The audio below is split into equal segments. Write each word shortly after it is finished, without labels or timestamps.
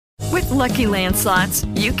Lucky Land Slots,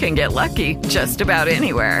 you can get lucky just about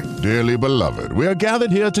anywhere. Dearly beloved, we are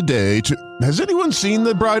gathered here today to... Has anyone seen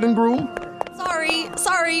the bride and groom?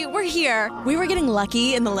 Sorry, we're here. We were getting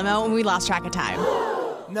lucky in the limo and we lost track of time.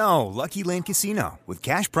 No, Lucky Land Casino, with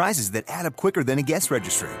cash prizes that add up quicker than a guest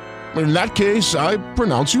registry. In that case, I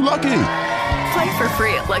pronounce you lucky. Play for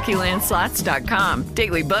free at LuckyLandSlots.com.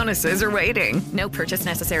 Daily bonuses are waiting. No purchase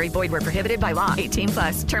necessary. Void where prohibited by law.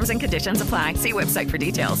 18+. Terms and conditions apply. See website for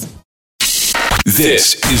details.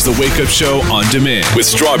 This is the Wake Up Show on demand with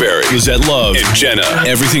Strawberry, Lizette Love, and Jenna.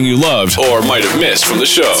 Everything you loved or might have missed from the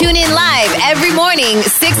show. Tune in live every morning,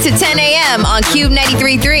 6 to 10 a.m. on Cube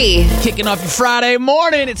 93.3. Kicking off your Friday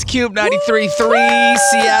morning, it's Cube 93.3,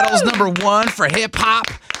 Seattle's #1 for hip-hop.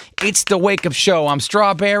 It's the Wake Up Show. I'm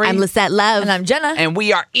Strawberry. I'm Lizette Love. And I'm Jenna. And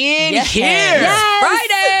we are in here. Yes.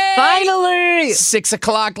 Friday! Finally! 6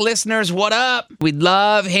 o'clock, listeners, what up? We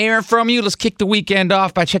love hearing from you. Let's kick the weekend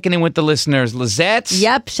off by checking in with the listeners. Lizette?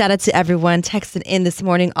 Yep, shout out to everyone texting in this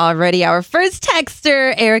morning already. Our first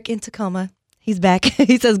texter, Eric in Tacoma. He's back.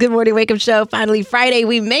 He says, good morning, Wake Up Show. Finally, Friday,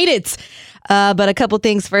 we made it. But a couple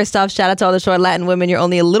things. First off, shout out to all the short Latin women. You're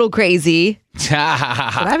only a little crazy. Should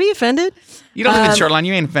I be offended? You don't live in Shoreline.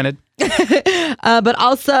 You ain't offended. But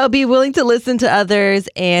also be willing to listen to others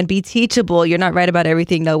and be teachable. You're not right about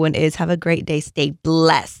everything. No one is. Have a great day. Stay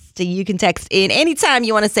blessed. You can text in anytime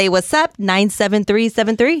you want to say what's up,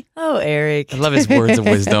 97373. Oh, Eric. I love his words of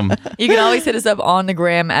wisdom. You can always hit us up on the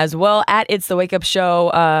gram as well, at It's the Wake Up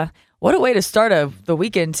Show. What a way to start the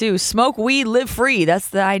weekend, too. Smoke weed, live free. That's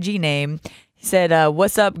the IG name. He said,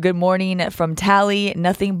 what's up? Good morning from Tally.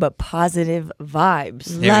 Nothing but positive vibes.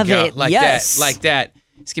 There Love we go. it. Like Yes. that. Like that.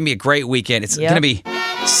 It's going to be a great weekend. It's Yep. going to be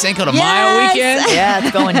Cinco de Mayo weekend. Yeah,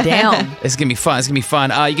 it's going down. It's going to be fun. It's going to be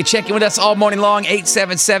fun. You can check in with us all morning long.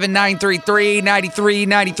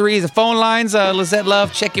 877-933-9393 is the phone lines. Lizette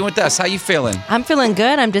Love, check in with us. How you feeling? I'm feeling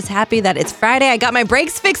good. I'm just happy that it's Friday. I got my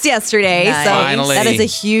brakes fixed yesterday. Nice. So Finally. that is a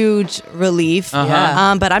huge relief.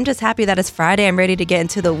 Uh-huh. But I'm just happy that it's Friday. I'm ready to get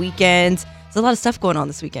into the weekend. There's a lot of stuff going on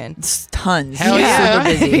this weekend. It's tons. Hell yeah.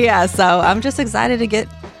 Super busy. Yeah, so I'm just excited to get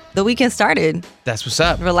the weekend started. That's what's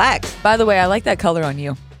up. Relax. By the way, I like that color on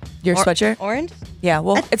you. Your sweatshirt? Orange? Yeah,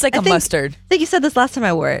 well, it's like I a think- mustard. I think you said this last time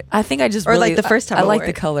I wore it. I think I just Or really, like the first time I I like wore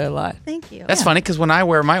the it. color a lot. Thank you. That's funny because when I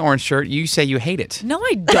wear my orange shirt, you say you hate it. No,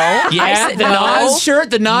 I don't. Yeah, I the Nas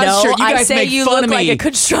shirt, the Nas shirt. You I guys say make you fun look of me. like a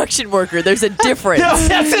construction worker. There's a difference. No,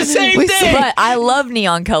 that's the same thing. But I love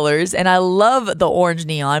neon colors and I love the orange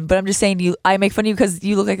neon. But I'm just saying, I make fun of you because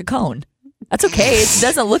you look like a cone. That's okay. It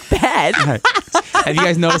doesn't look bad. Have you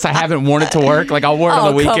guys noticed I haven't worn it to work? Like I'll wear it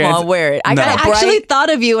on the weekends. Come on, wear it. I No. got I actually thought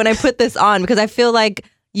of you when I put this on because I feel like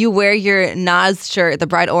you wear your Nas shirt, the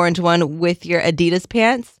bright orange one, with your Adidas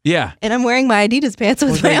pants. Yeah. And I'm wearing my Adidas pants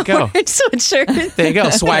with Well, my there you go. orange sweatshirt. There you go.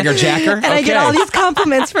 Swagger jacker. And I get all these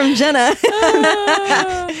compliments from Jenna.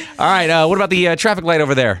 All right. What about the traffic light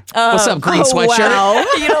over there? What's up, green sweatshirt? Wow.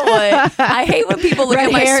 You know what? I hate when people look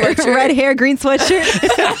at my sweatshirt. red hair, green sweatshirt.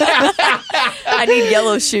 I need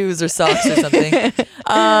yellow shoes or socks or something.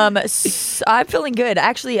 I'm feeling good.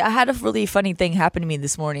 Actually, I had a really funny thing happen to me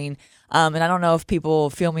this morning. And I don't know if people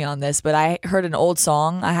feel me on this, but I heard an old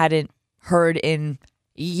song I hadn't heard in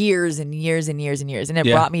years and years and years and years. And it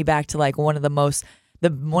brought me back to like one of the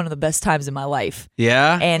best times in my life.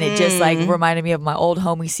 Yeah. And it just like reminded me of my old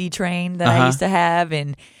homie C-Train that I used to have.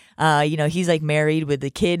 And, he's like married with a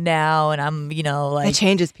kid now. And I'm, like. It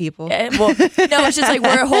changes people. Well, no, it's just like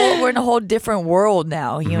we're in a whole different world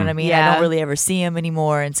now. You know what I mean? Yeah. I don't really ever see him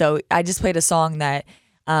anymore. And so I just played a song that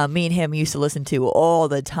me and him used to listen to all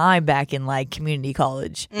the time back in like community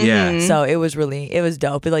college. Yeah. So it was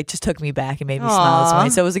dope. It like just took me back and made me smile this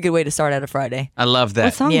morning. So it was a good way to start out a Friday. I love that.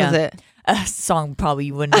 What song was it? A song probably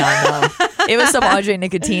you would not know. It was some Andre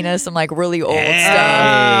Nicotina, some like really old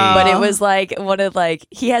stuff. But it was like one of like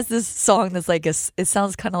he has this song that's like it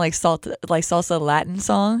sounds kind of like salsa Latin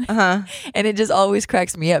song. And it just always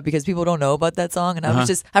cracks me up because people don't know about that song, and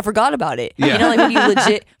I forgot about it. Yeah. You know, like when you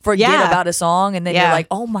legit forget about a song, and then you're like,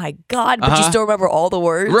 oh my god, but you still remember all the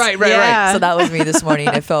words. Right. Yeah. So that was me this morning.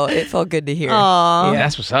 It felt good to hear. Aw. Yeah,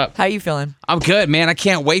 that's what's up. How you feeling? I'm good, man. I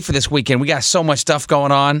can't wait for this weekend. We got so much stuff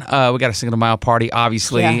going on. We got a Cinco de Mayo party,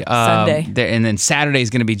 obviously. Yeah, Sunday. And then Saturday is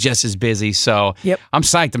going to be just as busy. So Yep. I'm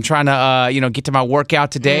psyched. I'm trying to, get to my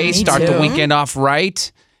workout today, Me start the too. weekend off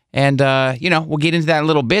right. And, we'll get into that in a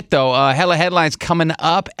little bit, though. Hella headlines coming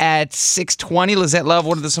up at 6:20. Lizette Love,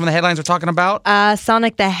 what are some of the headlines we're talking about?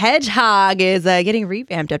 Sonic the Hedgehog is getting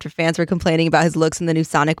revamped after fans were complaining about his looks in the new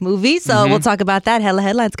Sonic movie. So we'll talk about that. Hella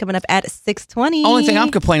headlines coming up at 6:20. Only thing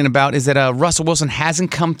I'm complaining about is that Russell Wilson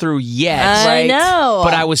hasn't come through yet. I know.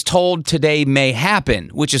 But I was told today may happen,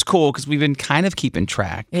 which is cool because we've been kind of keeping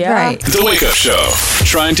track. Yeah. Right. The Wake Up Show.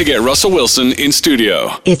 Trying to get Russell Wilson in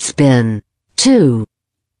studio. It's been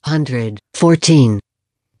 214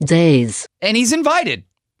 days. And he's invited.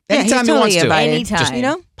 Yeah, he's Anytime he totally wants to. invited. Anytime.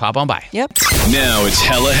 Just, Pop on by. Yep. Now it's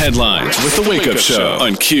Hella Headlines with The Wake Up Show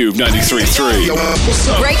on Cube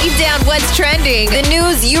 93.3. Breaking down what's trending, the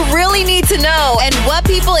news you really need to know, and what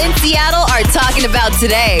people in Seattle are talking about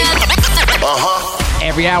today.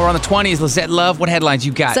 Every hour on the 20s, Lizette Love, what headlines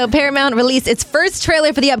you got? So Paramount released its first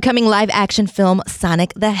trailer for the upcoming live-action film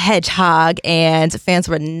Sonic the Hedgehog, and fans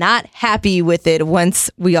were not happy with it once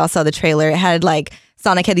we all saw the trailer. It had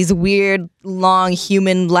Sonic had these weird, long,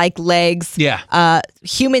 human-like legs. Yeah.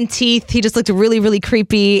 Human teeth. He just looked really, really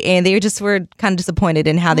creepy, and they just were kind of disappointed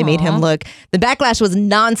in how they made him look. The backlash was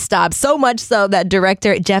nonstop, so much so that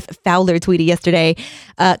director Jeff Fowler tweeted yesterday,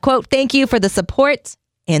 quote, "Thank you for the support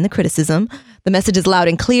and the criticism. The message is loud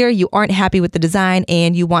and clear. You aren't happy with the design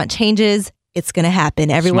and you want changes. It's going to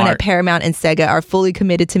happen. Everyone Smart. at Paramount and Sega are fully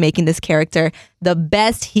committed to making this character the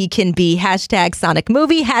best he can be. Hashtag Sonic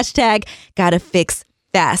movie. Hashtag gotta fix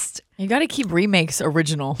fast." You got to keep remakes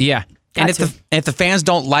original. Yeah. And if the fans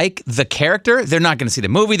don't like the character, they're not going to see the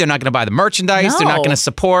movie. They're not going to buy the merchandise. They're not No. going to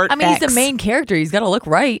support. I mean, he's the main character. He's got to look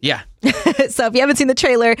right. Yeah. So if you haven't seen the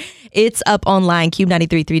trailer, it's up online,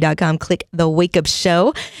 cube933.com. Click The Wake Up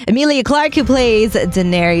Show. Emilia Clarke, who plays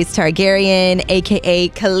Daenerys Targaryen, a.k.a.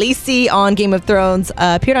 Khaleesi on Game of Thrones,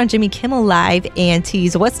 appeared on Jimmy Kimmel Live and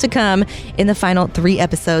teased what's to come in the final 3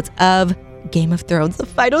 episodes of Game of Thrones. The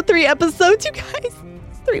final 3 episodes, you guys.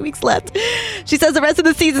 3 weeks left. She says the rest of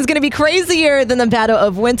the season is going to be crazier than the Battle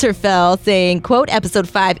of Winterfell, saying, quote, "Episode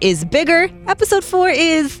 5 is bigger. Episode 4,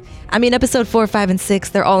 5, and 6,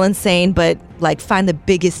 they're all insane, but find the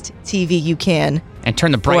biggest TV you can." And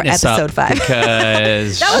turn the brightness episode up 5.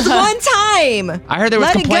 Because That was one time. I heard there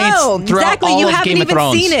was Let complaints it go. throughout Exactly. all You of haven't Game of even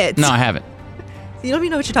Thrones. seen it. No, I haven't. You don't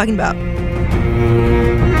even know what you're talking about.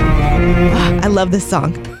 I love this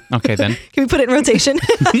song. Okay, then. Can we put it in rotation?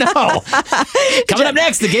 No. Coming up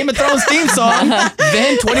next, the Game of Thrones theme song.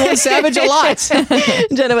 Then 21 Savage a lot.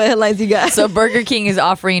 Jenna, what headlines you got? So Burger King is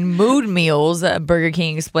offering mood meals. Burger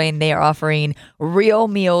King explained they are offering real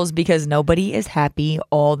meals because nobody is happy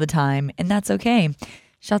all the time, and that's okay.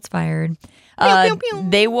 Shots fired. Pew, pew, pew.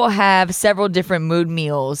 They will have several different mood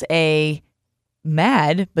meals. A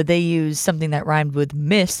mad, but they use something that rhymed with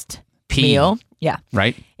mist P. meal. Yeah.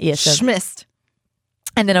 Right? Yes. Schmist.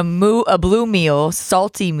 And then a blue meal,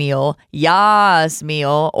 salty meal, yas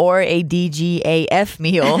meal, or a DGAF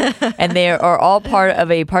meal. And they are all part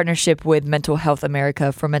of a partnership with Mental Health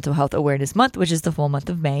America for Mental Health Awareness Month, which is the full month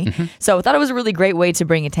of May. Mm-hmm. So I thought it was a really great way to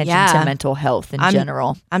bring attention to mental health in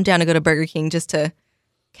general. I'm down to go to Burger King just to...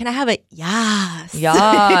 Can I have a yas? Yas.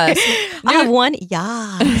 I have one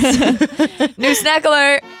yas. New snack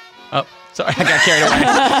alert. Oh, sorry. I got carried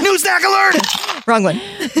away. New snack alert! Wrong one.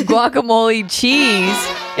 Guacamole cheese.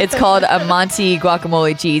 It's called a Monty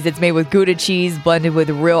guacamole cheese. It's made with Gouda cheese blended with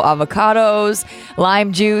real avocados,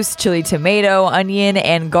 lime juice, chili tomato, onion,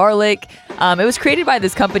 and garlic. It was created by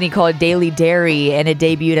this company called Daily Dairy, and it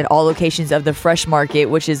debuted at all locations of the Fresh Market,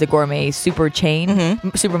 which is a gourmet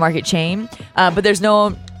supermarket chain. But there's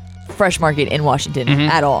no Fresh Market in Washington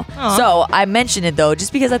at all. Aww. So I mentioned it though,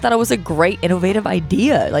 just because I thought it was a great, innovative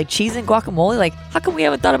idea. Like cheese and guacamole. How come we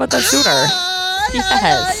haven't thought about that sooner?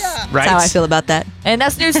 Yes. Right? That's how I feel about that. And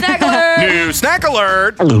that's New Snack Alert. New snack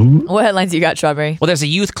alert. What headlines you got, Strawberry? Well, there's a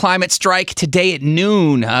youth climate strike today at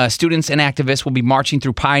noon. Students and activists will be marching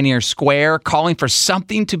through Pioneer Square, calling for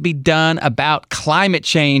something to be done about climate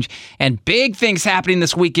change. And big things happening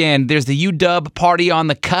this weekend. There's the UW party on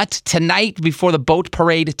the cut tonight before the boat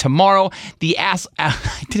parade tomorrow. I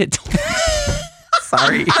did it.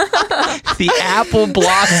 Sorry. The Apple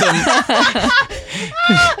Blossom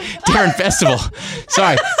Darren Festival.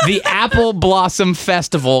 Sorry. The Apple Blossom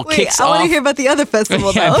Festival kicks off. I want to hear about the other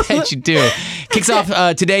festival, Yeah, though. I bet you do. Kicks off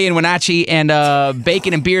today in Wenatchee and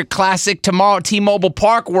Bacon and Beer Classic tomorrow at T-Mobile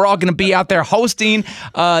Park. We're all going to be out there hosting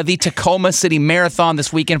the Tacoma City Marathon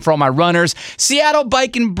this weekend for all my runners. Seattle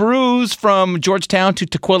Bike and Brews from Georgetown to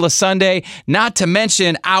Tacoma Sunday. Not to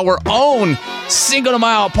mention our own Cinco De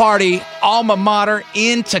Mayo party, Alma Mater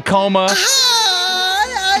in Tacoma.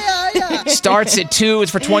 Starts at 2.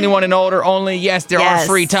 It's for 21 and older only. Yes, there are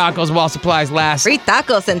free tacos while supplies last. Free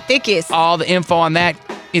tacos and tickets. All the info on that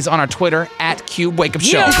is on our Twitter at Cube Wake Up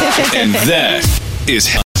Show. And that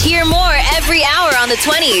is Hear more every hour on the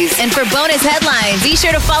 20s. And for bonus headlines, be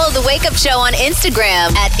sure to follow The Wake Up Show on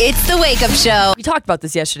Instagram at It's The Wake Up Show. We talked about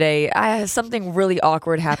this yesterday. Something really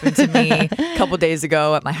awkward happened to me a couple days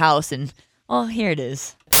ago at my house, and well, here it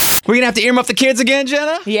is. We're going to have to earmuff the kids again,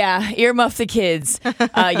 Jenna? Yeah, earmuff the kids.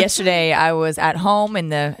 Yesterday, I was at home in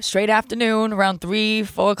the straight afternoon, around 3,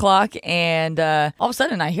 4 o'clock, and all of a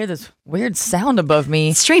sudden, I hear this weird sound above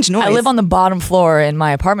me. Strange noise. I live on the bottom floor in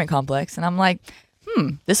my apartment complex, and I'm like,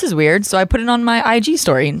 this is weird. So I put it on my IG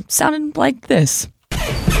story, and it sounded like this.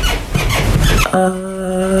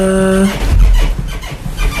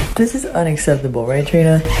 This is unacceptable, right,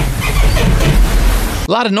 Trina? A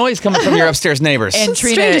lot of noise coming from your upstairs neighbors. And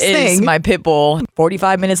Trina is my pit bull.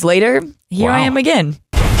 45 minutes later, here I am again.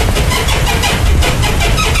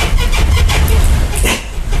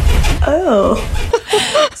 Oh.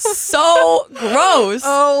 So gross.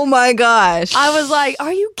 Oh my gosh. I was like,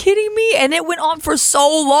 are you kidding me? And it went on for so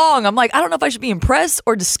long. I'm like, I don't know if I should be impressed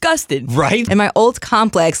or disgusted. Right? In my old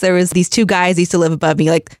complex, there was these 2 guys used to live above me,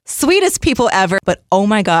 like sweetest people ever. But oh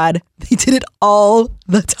my God, they did it all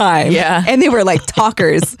the time. Yeah. And they were like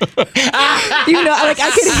talkers. Like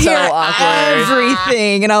I could hear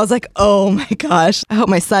everything. And I was like, oh my gosh, I hope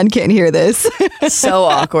my son can't hear this. So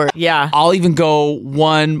awkward. Yeah. I'll even go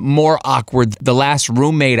one more awkward. The last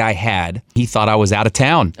roommate I had, he thought I was out of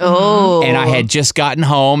town. Oh. And I had just gotten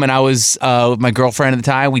home, and I was with my girlfriend at the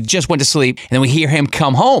time. We just went to sleep, and then we hear him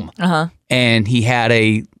come home. And he had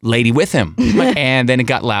a lady with him. And then it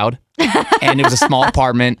got loud. And it was a small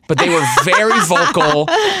apartment, but they were very vocal,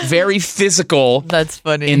 very physical. That's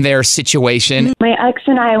funny. In their situation. My ex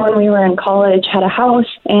and I, when we were in college, had a house,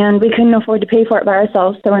 and we couldn't afford to pay for it by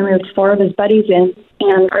ourselves, so we moved 4 of his buddies in,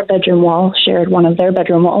 and our bedroom wall shared one of their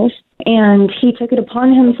bedroom walls. And he took it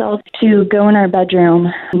upon himself to go in our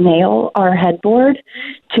bedroom, nail our headboard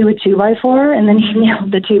to a 2x4, and then he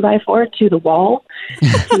nailed the 2x4 to the wall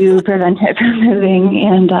to prevent it from moving.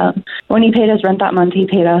 And when he paid us rent that month, he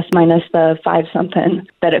paid us minus the 5-something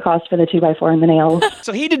that it cost for the 2x4 and the nails.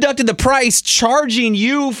 So he deducted the price, charging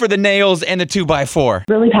you for the nails and the 2x4.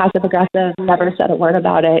 Really passive aggressive, never said a word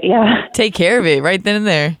about it. Yeah. Take care of it right then and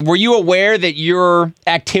there. Were you aware that your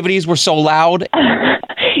activities were so loud?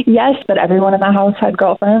 Yes, but everyone in the house had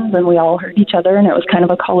girlfriends, and we all heard each other, and it was kind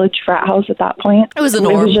of a college frat house at that point. It was a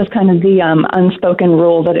norm. It was just kind of the unspoken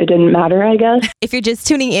rule that it didn't matter, I guess. If you're just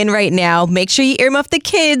tuning in right now, make sure you earmuff the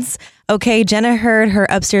kids. Okay, Jenna heard her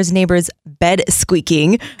upstairs neighbor's bed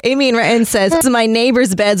squeaking. Amy in Renton says, my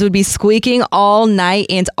neighbor's beds would be squeaking all night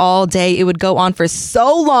and all day. It would go on for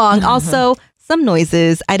so long. Also, some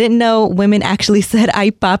noises. I didn't know women actually said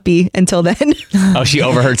 "ay papi" until then. Oh, she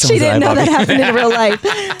overheard someone She didn't know that happened in real life.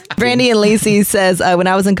 Brandy and Lacey says, when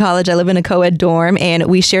I was in college, I lived in a co-ed dorm, and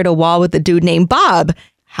we shared a wall with a dude named Bob.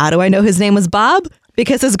 How do I know his name was Bob?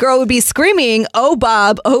 Because his girl would be screaming, "Oh,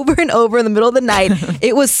 Bob," over and over in the middle of the night.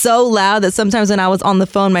 It was so loud that sometimes when I was on the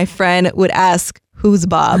phone, my friend would ask, "Who's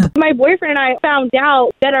Bob?" My boyfriend and I found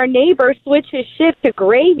out that our neighbor switched his shift to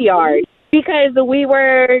graveyard because we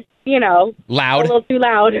were, loud. A little too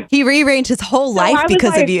loud. He rearranged his whole life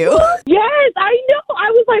because of you. Yes, I know.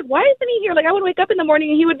 I was like, why isn't he here? Like, I would wake up in the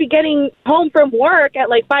morning and he would be getting home from work at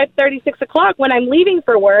like 5:30, 6 o'clock when I'm leaving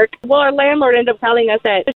for work. Well, our landlord ended up telling us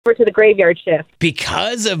that we're to the graveyard shift.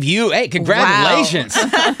 Because of you. Hey, congratulations. Wow.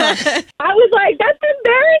 I was like, that's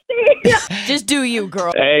embarrassing. Just do you,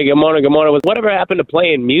 girl. Hey, good morning. Good morning. Whatever happened to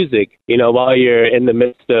playing music, while you're in the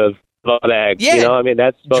midst of all that? Yeah.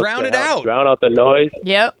 That's supposed drown to it out. Drown out the noise.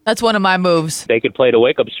 Yep, that's one of my moves. They could play the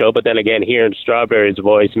wake-up show, but then again, hearing Strawberry's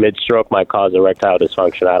voice mid-stroke might cause erectile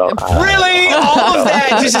dysfunction. I don't Really? All of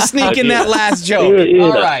that just to sneak in that last joke.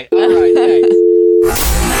 All right. Thanks.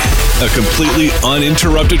 A completely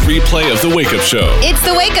uninterrupted replay of The Wake Up Show. It's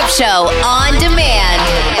The Wake Up Show on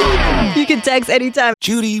demand. You can text anytime.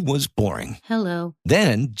 Judy was boring. Hello.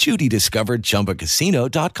 Then Judy discovered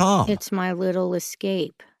ChumbaCasino.com. It's my little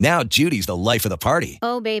escape. Now Judy's the life of the party.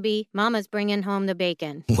 Oh, baby, mama's bringing home the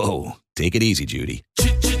bacon. Whoa, take it easy, Judy.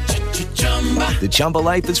 The Chumba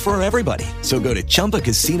life is for everybody. So go to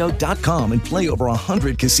ChumbaCasino.com and play over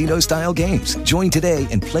 100 casino-style games. Join today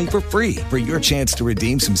and play for free for your chance to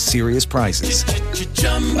redeem some serious prizes.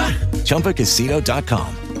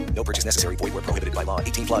 ChumbaCasino.com. No purchase necessary. Void where prohibited by law.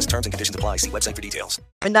 18 plus terms and conditions apply. See website for details.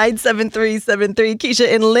 97373.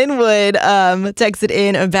 Keisha in Linwood texted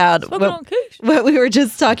in about what we were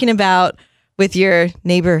just talking about with your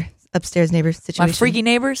neighbor. Upstairs neighbor situation. My freaky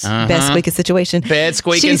neighbors? Best squeaking situation. Bed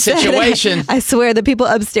squeaking situation. I swear the people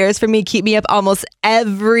upstairs for me keep me up almost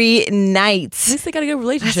every night. At least they got a good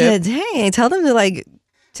relationship. I said, hey, tell them to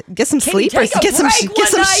get some Can you sleep or take a get some break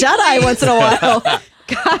one night, shut-eye please? once in a while.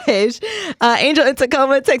 Gosh. Angel in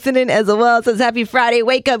Tacoma texting in as well. Says, happy Friday.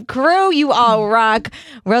 Wake up, crew. You all rock.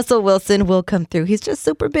 Russell Wilson will come through. He's just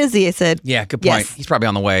super busy. I said, Yeah, good point. Yes. He's probably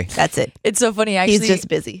on the way. That's it. It's so funny, actually. He's just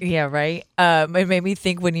busy. Yeah, right? It made me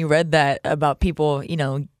think when you read that about people,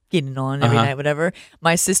 getting on every night, whatever.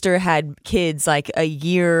 My sister had kids like a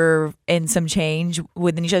year and some change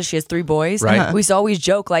within each other. She has 3 boys. Right. We used to always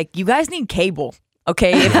joke, like, you guys need cable.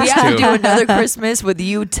 Okay, if we have to do another Christmas with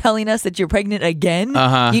you telling us that you're pregnant again,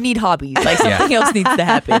 you need hobbies. Like something else needs to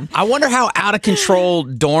happen. I wonder how out of control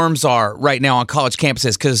dorms are right now on college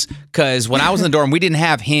campuses. Because when I was in the dorm, we didn't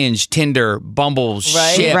have Hinge, Tinder, Bumble,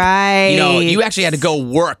 Ship. Right. You actually had to go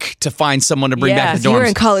work to find someone to bring back the dorms. You were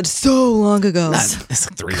in college so long ago. It's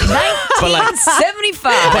like 3 years ago. But like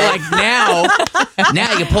 1975. But like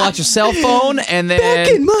now you can pull out your cell phone and then Back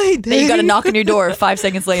in my day. Then you got to knock on your door 5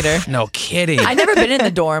 seconds later. No kidding. I never been in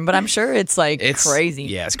the dorm, but I'm sure it's crazy.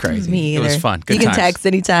 Yeah, it's crazy. Me It was either. fun. Good You can times. text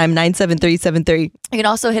anytime, 97373. You can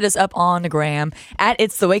also hit us up on the gram at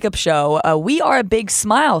It's the Wake Up Show. We Are a Big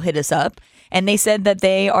Smile hit us up, and they said that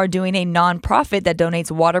they are doing a nonprofit that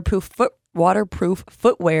donates waterproof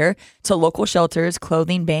footwear to local shelters,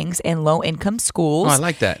 clothing banks, and low-income schools. Oh, I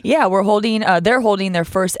like that. Yeah, they're holding their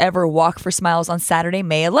first ever Walk for Smiles on Saturday,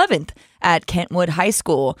 May 11th at Kentwood High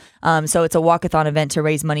School. So it's a walkathon event to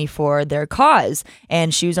raise money for their cause.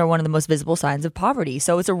 And shoes are one of the most visible signs of poverty.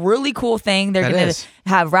 So it's a really cool thing. They're going to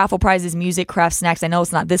have raffle prizes, music, craft, snacks. I know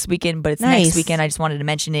it's not this weekend, but it's next weekend. I just wanted to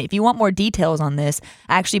mention it. If you want more details on this,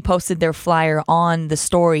 I actually posted their flyer on the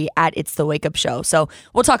story at It's the Wake Up Show. So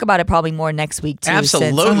we'll talk about it probably more next week too.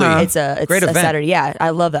 Absolutely. It's a Great event. Saturday. Yeah,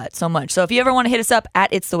 I love that so much. So if you ever want to hit us up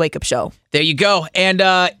at It's the Wake Up Show. There you go. And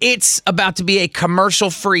it's about to be a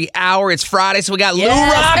commercial-free hour. It's Friday, so we got Lou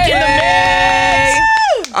Rock in the mix.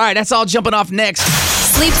 All right, that's all jumping off next.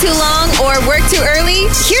 Sleep too long or work too early?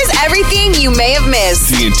 Here's everything you may have missed.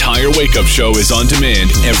 The entire Wake Up Show is on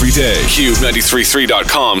demand every day.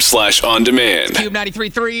 Cube933.com/on-demand. Cube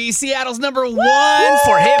 93.3, Seattle's number 1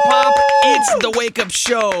 for hip-hop. It's the Wake Up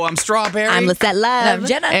Show. I'm Strawberry. I'm Lisette Love. And I'm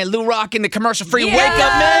Jenna. And Lou Rock in the commercial-free Yeah, Wake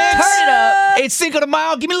Up Mix. turn it up. It's Cinco de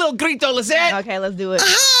Mayo. Give me a little grito, Lisette. Okay, let's do it.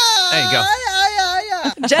 There you go.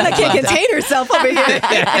 Jenna can't contain herself over here.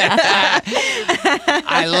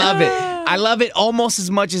 I love it. I love it almost as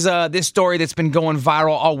much as this story that's been going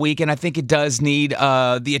viral all week, and I think it does need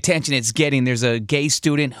the attention it's getting. There's a gay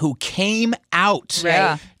student who came out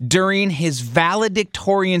during his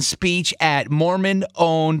valedictorian speech at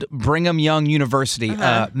Mormon-owned Brigham Young University.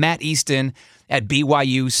 Matt Easton at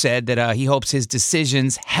BYU said that he hopes his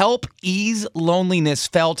decisions help ease loneliness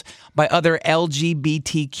felt by other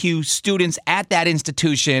LGBTQ students at that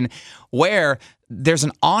institution, where there's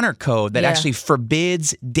an honor code that actually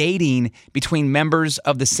forbids dating between members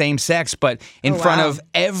of the same sex. But in front of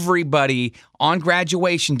everybody on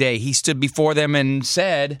graduation day, he stood before them and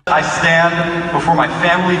said, I stand before my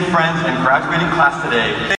family, friends, and graduating class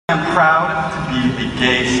today. I am proud to be a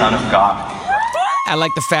gay son of God. I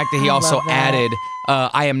like the fact that he also added,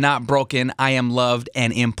 I am not broken, I am loved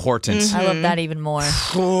and important. I love that even more.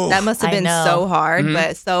 That must have been so hard,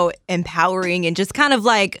 but so empowering and just kind of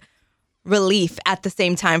like relief at the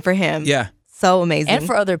same time for him. Yeah. So amazing. And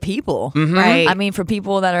for other people, right? I mean, for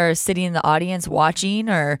people that are sitting in the audience watching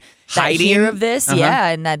or that Hiding. hear of this,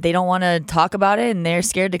 and that they don't want to talk about it and they're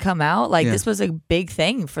scared to come out. Like this was a big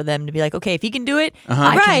thing for them to be like, okay, if he can do it,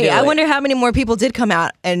 I can do it. I wonder how many more people did come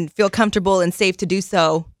out and feel comfortable and safe to do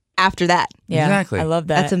so after that. Yeah, Exactly. I love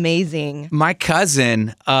that. That's amazing. My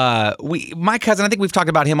cousin, I think we've talked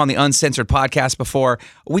about him on the Uncensored podcast before.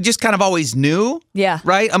 We just kind of always knew. Yeah.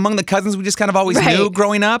 Right? Among the cousins, we just kind of always knew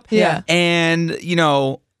growing up. Yeah. And,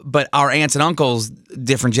 but our aunts and uncles,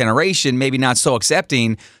 different generation, maybe not so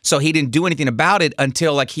accepting. So he didn't do anything about it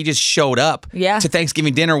until he just showed up to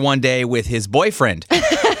Thanksgiving dinner one day with his boyfriend.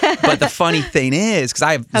 But the funny thing is, because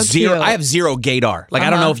I have zero gaydar. I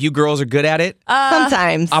don't know if you girls are good at it.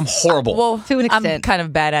 Sometimes. I'm horrible. Well, to an extent. I'm kind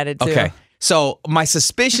of bad at it too. Okay. So my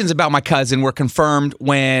suspicions about my cousin were confirmed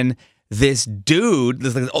when this dude,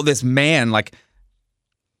 this man,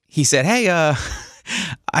 he said, hey,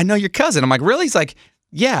 I know your cousin. I'm like, really? He's like,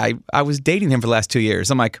 yeah, I was dating him for the last 2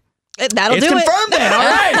 years. I'm like, That'll it's do confirmed it. then. All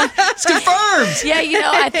right. It's confirmed.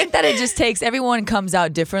 Yeah, I think that it just takes, everyone comes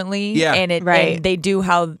out differently. Yeah. And and they do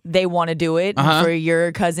how they want to do it. Uh-huh. For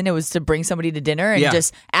your cousin, it was to bring somebody to dinner and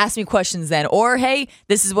just ask me questions then. Or, hey,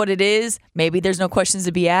 this is what it is. Maybe there's no questions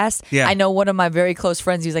to be asked. Yeah. I know one of my very close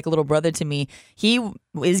friends, he's like a little brother to me. He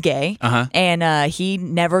is gay. Uh-huh. And he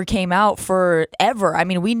never came out forever. I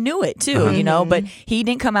mean, we knew it too, but he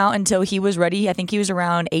didn't come out until he was ready. I think he was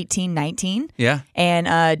around 18, 19. Yeah.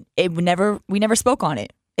 And we never spoke on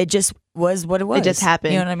it. It just was what it was. It just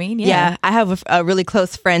happened. You know what I mean? Yeah. I have a really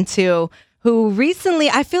close friend too who recently,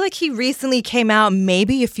 I feel like he recently came out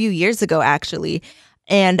maybe a few years ago actually.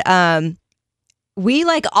 And we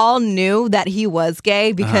like all knew that he was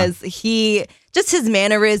gay because he, just his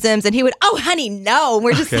mannerisms, and he would, oh honey, no. And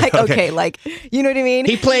we're just okay, like, you know what I mean?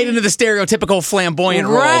 He played into the stereotypical flamboyant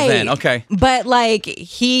role then. Okay. But like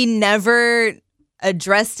he never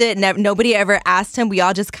addressed it. Nobody ever asked him. We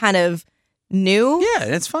all just kind of knew. Yeah,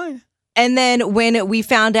 that's fine. And then when we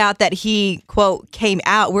found out that he, quote, came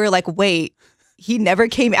out, we were like, wait, he never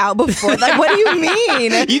came out before? Like, what do you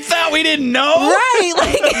mean? You thought we didn't know? Right.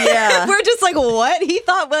 Like, we're just like, what? He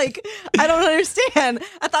thought, like, I don't understand.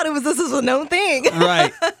 I thought this was a known thing.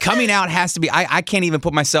 Right. Coming out has to be, I can't even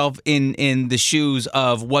put myself in the shoes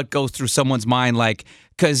of what goes through someone's mind, like,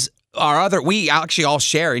 because we actually all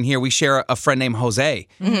share in here. We share a friend named Jose.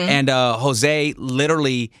 Mm-hmm. And Jose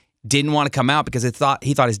literally didn't want to come out because he thought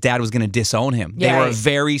his dad was going to disown him. Yeah, they were a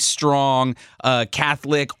very strong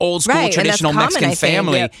Catholic, old school, Right, traditional and that's common, Mexican I think.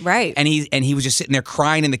 family. Yep, right. And he was just sitting there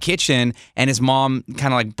crying in the kitchen, and his mom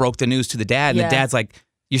kind of like broke the news to the dad, and Yeah. the dad's like,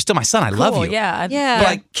 "You're still my son. I love you." Yeah. Yeah. But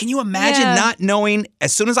like, can you imagine not knowing,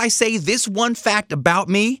 as soon as I say this one fact about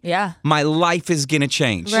me, Yeah. my life is going to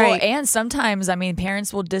change? Well, and sometimes, I mean,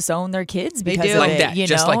 parents will disown their kids because do. of Like it, that, you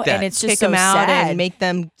just know? like that. And it's just Kick so him out sad. and make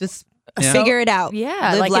them just Yeah. figure it out. Yeah,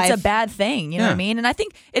 Live like life. it's a bad thing, you know what I Yeah. mean? And I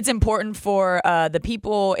think it's important for the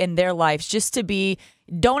people in their lives just to be,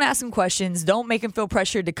 don't ask them questions, don't make them feel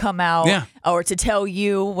pressured to come out or to tell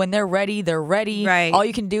you when they're ready, they're ready. Right. All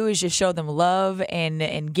you can do is just show them love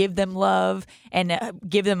and give them love and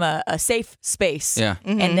give them a safe space. Yeah.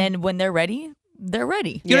 And then when they're ready, they're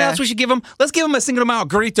ready. You know what else we should give them? Let's give them a Cinco De Mayo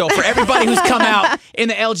grito for everybody who's come out in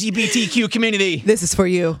the LGBTQ community. This is for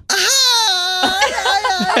you.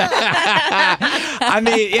 I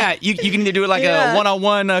mean, yeah, you can either do it like a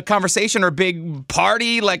one-on-one conversation or a big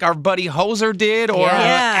party like our buddy Hoser did, or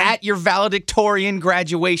at your valedictorian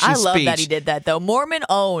graduation I speech. love that he did that, though. Mormon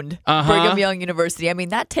owned Brigham Young University. I mean,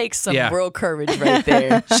 that takes some real courage right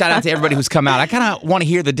there. Shout out to everybody who's come out. I kind of want to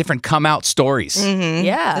hear the different come out stories. Mm-hmm.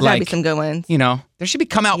 Yeah. There's gotta be some good ones. You know, there should be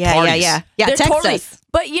come out Yeah, parties. yeah. They're Text totally. us.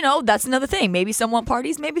 But, you know, that's another thing. Maybe some want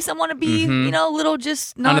parties. Maybe some want to be, you know, a little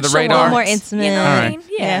just not Under the radar. show off. More intimate. You know All what I right. mean?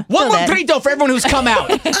 Yeah. One feel more that. grito for everyone who's come out.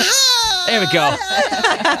 There we go.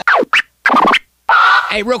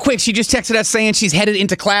 Hey, real quick, she just texted us saying she's headed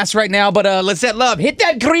into class right now, but Lizette Love, hit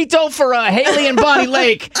that grito for Haley and Bonnie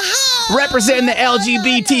Lake, representing the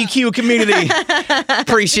LGBTQ community.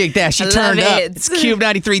 Appreciate that. She turned up. It's Cube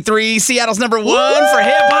 93.3, Seattle's #1 for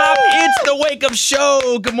hip-hop. It's the Wake Up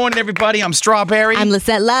Show. Good morning, everybody. I'm Strawberry. I'm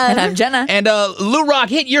Lisette Love. And I'm Jenna. And Lou Rock,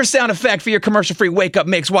 hit your sound effect for your commercial-free wake-up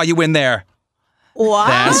mix while you in there. Wow.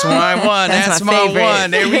 That's my one. That's my favorite.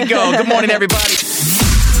 one. There we go. Good morning, everybody.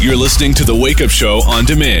 You're listening to The Wake Up Show on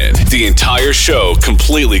demand. The entire show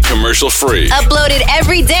completely commercial-free. Uploaded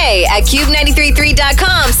every day at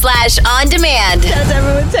cube933.com/on-demand. Shout out to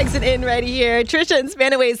everyone texting in right here. Trisha in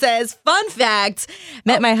Spanaway says, fun fact,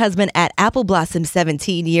 met my husband at Apple Blossom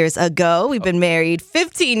 17 years ago. We've been married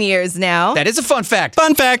 15 years now. That is a fun fact.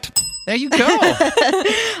 Fun fact. There you go.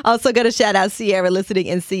 Also got to shout out Sierra listening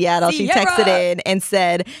in Seattle. She Sierra! texted in and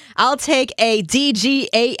said, I'll take a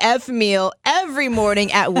DGAF meal every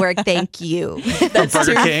morning at work. Thank you. That's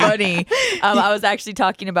Burger too King. funny. I was actually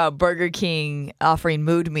talking about Burger King offering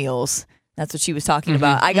mood meals. That's what she was talking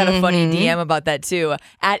about. I got a funny DM about that too.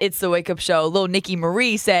 At It's the Wake Up Show, little Nikki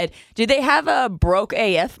Marie said, "Do they have a broke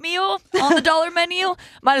AF meal on the dollar menu?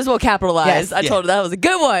 Might as well capitalize." Yes. I told her that was a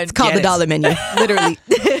good one. It's called the dollar menu, literally.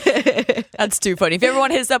 That's too funny. If you ever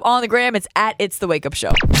want to hit us up on the gram, it's at It's the Wake Up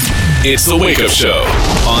Show. It's the Wake Up Show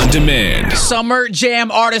on demand. Summer Jam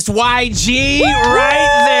artist YG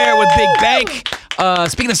right there with Big Bank.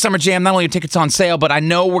 Speaking of Summer Jam, not only are tickets on sale, but I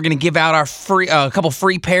know we're going to give out our a couple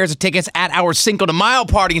free pairs of tickets at our Cinco de Mayo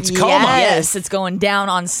party in Tacoma. Yes, it's going down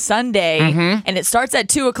on Sunday, and it starts at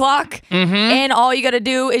 2 o'clock. And all you got to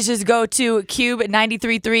do is just go to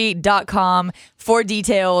cube933.com for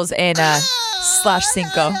details and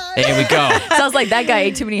 /Cinco. There we go. Sounds like that guy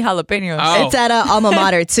ate too many jalapenos. Oh. It's at Alma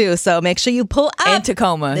Mater, too, so make sure you pull up. And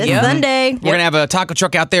Tacoma. This Sunday. We're going to have a taco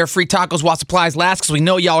truck out there, free tacos while supplies last, because we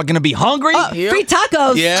know y'all are going to be hungry. Free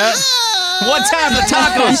tacos. Yeah. One time the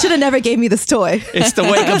tacos. You should have never gave me this toy. It's the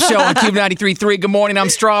Wake Up Show on Cube 93.3. Good morning, I'm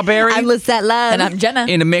Strawberry. I'm Lisette Love. And I'm Jenna.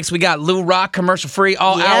 In the mix, we got Lou Rock, commercial free,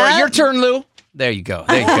 all hour. Your turn, Lou. There you go.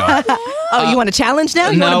 There you go. You want a challenge now?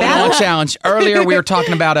 You No, want we a battle? want a challenge. Earlier, we were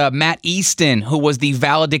talking about Matt Easton, who was the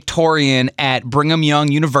valedictorian at Brigham Young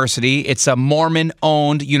University. It's a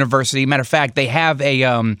Mormon-owned university. Matter of fact, they have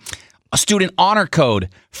a student honor code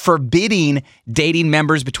forbidding dating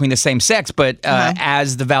members between the same sex. But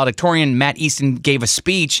as the valedictorian, Matt Easton gave a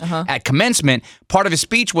speech at commencement. Part of his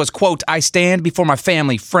speech was, quote, "I stand before my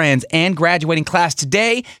family, friends, and graduating class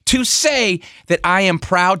today to say that I am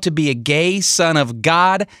proud to be a gay son of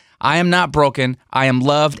God. I am not broken. I am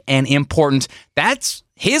loved and important." That's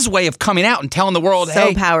his way of coming out and telling the world, So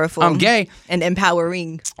hey, powerful. I'm gay. And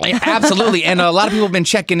empowering. Absolutely. And a lot of people have been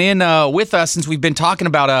checking in with us since we've been talking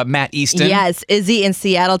about Matt Easton. Yes, Izzy in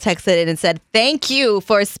Seattle texted in and said, "Thank you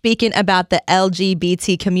for speaking about the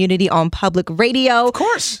LGBT community on public radio. Of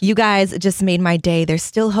course. You guys just made my day. There's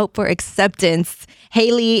still hope for acceptance."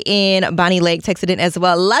 Haley in Bonnie Lake texted in as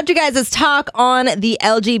well. "Loved you guys' talk on the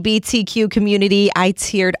LGBTQ community. I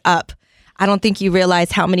teared up. I don't think you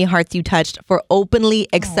realize how many hearts you touched for openly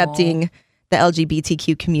accepting the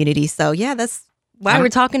LGBTQ community." So yeah, that's why we're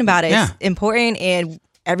talking about it. Yeah. It's important and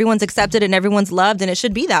everyone's accepted and everyone's loved, and it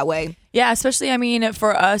should be that way. Yeah, especially, I mean,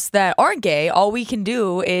 for us that aren't gay, all we can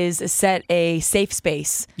do is set a safe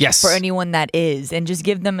space for anyone that is and just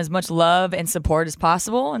give them as much love and support as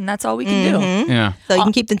possible. And that's all we can do. Yeah. So you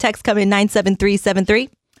can keep the text coming 97373.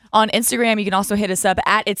 On Instagram, you can also hit us up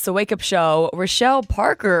at It's the Wake Up Show. Rochelle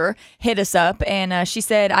Parker hit us up and she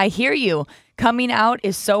said, "I hear you. Coming out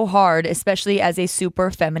is so hard, especially as a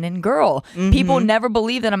super feminine girl. People never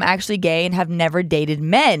believe that I'm actually gay and have never dated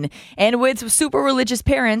men. And with super religious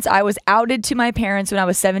parents, I was outed to my parents when I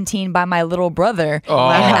was 17 by my little brother.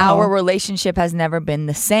 And our relationship has never been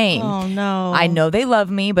the same. Oh, no. I know they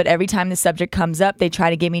love me, but every time the subject comes up, they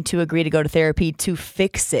try to get me to agree to go to therapy to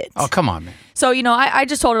fix it." Oh, come on, man. So, you know, I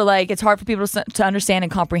just told her, like, it's hard for people to understand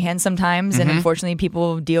and comprehend sometimes. And unfortunately,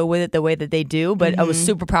 people deal with it the way that they do. But I was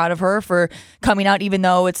super proud of her for coming out, even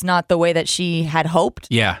though it's not the way that she had hoped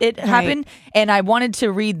it happened. And I wanted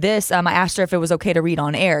to read this. I asked her if it was okay to read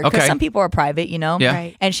on air. Because some people are private, you know? Yeah.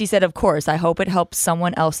 Right. And she said, "Of course, I hope it helps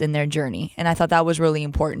someone else in their journey." And I thought that was really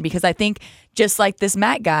important because I think just like this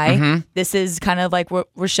Matt guy, this is kind of like what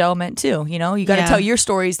Rochelle meant too. You know, you got to tell your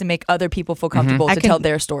stories to make other people feel comfortable to tell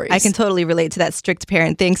their stories. I can totally relate to that strict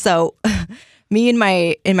parent thing. So me and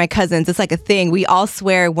my cousins, it's like a thing. We all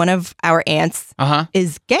swear one of our aunts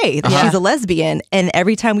is gay. She's a lesbian. And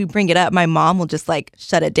every time we bring it up, my mom will just like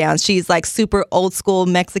shut it down. She's like super old school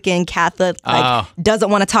Mexican Catholic, like doesn't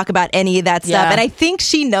want to talk about any of that stuff. And I think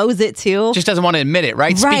she knows it too. Just doesn't want to admit it,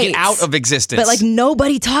 right? Speak it out of existence. But like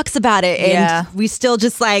nobody talks about it. And we still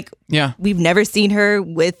just like, we've never seen her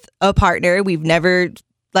with a partner. We've never...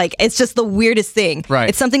 Like, it's just the weirdest thing. Right.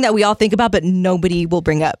 It's something that we all think about, but nobody will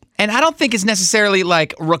bring up. And I don't think it's necessarily,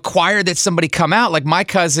 like, required that somebody come out. Like, my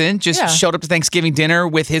cousin just showed up to Thanksgiving dinner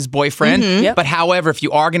with his boyfriend. But however, if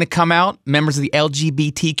you are going to come out, members of the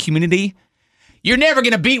LGBT community, you're never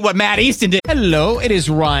going to beat what Matt Easton did. Hello, it is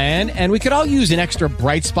Ryan, and we could all use an extra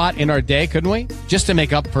bright spot in our day, couldn't we? Just to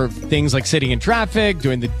make up for things like sitting in traffic,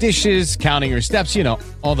 doing the dishes, counting your steps, you know,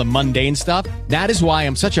 all the mundane stuff. That is why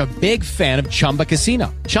I'm such a big fan of Chumba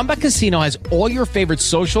Casino. Chumba Casino has all your favorite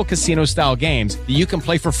social casino-style games that you can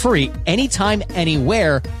play for free anytime,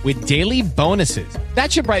 anywhere with daily bonuses.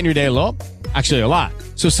 That should brighten your day a little. Actually, a lot.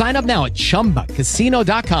 So sign up now at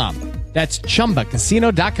ChumbaCasino.com. That's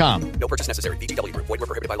ChumbaCasino.com. No purchase necessary. VGW Group. Void where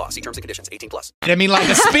prohibited by law. See terms and conditions. 18+. I mean, like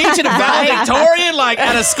a speech at a valedictorian, like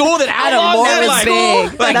at a school that outlawed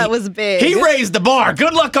that. Like, that was big. He raised the bar.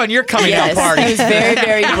 Good luck on your coming out party. He was very,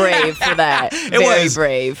 very brave for that. It was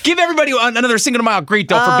brave. Give everybody another Cinco de Mayo greet,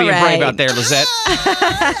 though, for being brave out there, Lisette.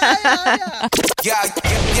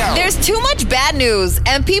 There's too much bad news,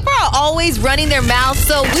 and people are always running their mouths,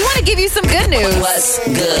 so we want to give you some good news. What's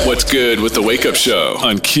good? What's good with the Wake Up Show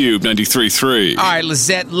on Cube 93.3. All right,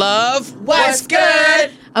 Lisette Love. What's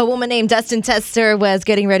good? A woman named Dustin Tester was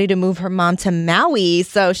getting ready to move her mom to Maui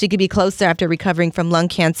so she could be closer after recovering from lung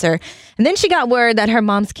cancer. And then she got word that her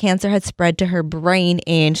mom's cancer had spread to her brain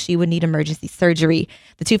and she would need emergency surgery.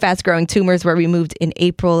 The two fast-growing tumors were removed in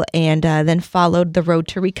April and then followed the road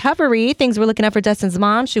to recovery. Things were looking up for Dustin's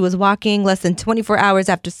mom. She was walking less than 24 hours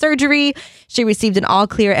after surgery. She received an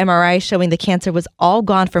all-clear MRI showing the cancer was all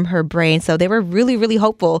gone from her brain. So they were really, really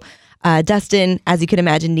hopeful. Dustin, as you can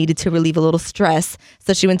imagine, needed to relieve a little stress.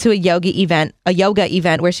 So she went to a yoga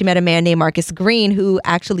event where she met a man named Marcus Green, who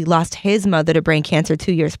actually lost his mother to brain cancer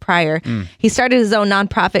 2 years prior. He started his own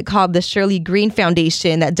nonprofit called the Shirley Green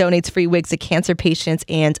Foundation that donates free wigs to cancer patients.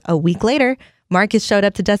 And a week later, Marcus showed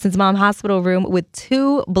up to Dustin's mom's hospital room with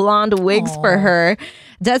 2 blonde wigs for her.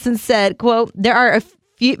 Dustin said, quote, "There are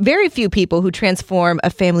very few people who transform a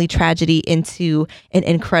family tragedy into an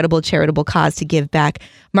incredible charitable cause to give back."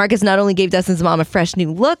 Marcus not only gave Dustin's mom a fresh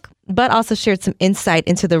new look, but also shared some insight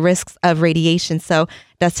into the risks of radiation. So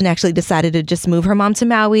Dustin actually decided to just move her mom to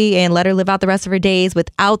Maui and let her live out the rest of her days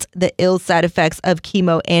without the ill side effects of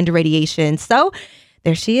chemo and radiation. So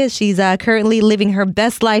there she is. She's currently living her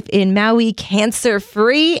best life in Maui,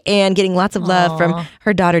 cancer-free, and getting lots of love from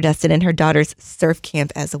her daughter, Dustin, and her daughter's surf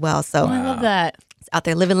camp as well. So I love that. Out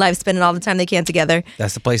there living life, spending all the time they can together.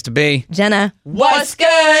 That's the place to be. Jenna, what's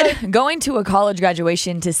good? Going to a college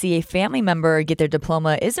graduation to see a family member get their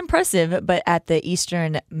diploma is impressive, but at the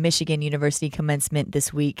Eastern Michigan University commencement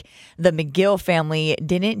this week, the McGill family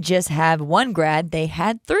didn't just have one grad, they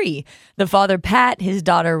had 3. The father, Pat, his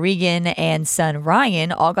daughter, Regan, and son,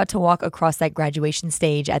 Ryan, all got to walk across that graduation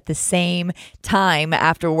stage at the same time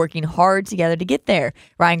after working hard together to get there.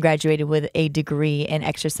 Ryan graduated with a degree in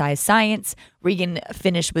exercise science. Regan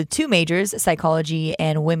finished with 2 majors, psychology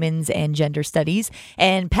and women's and gender studies.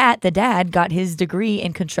 And Pat, the dad, got his degree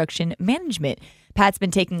in construction management. Pat's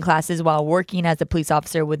been taking classes while working as a police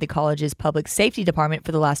officer with the college's public safety department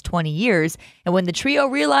for the last 20 years. And when the trio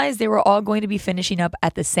realized they were all going to be finishing up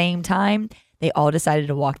at the same time, they all decided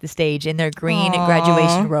to walk the stage in their green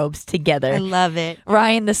graduation robes together. I love it.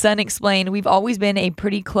 Ryan, the son, explained, "We've always been a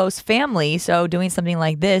pretty close family, so doing something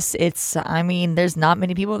like this, there's not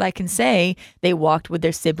many people that can say they walked with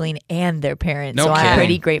their sibling and their parents. No so kidding. I'm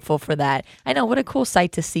pretty grateful for that." I know, what a cool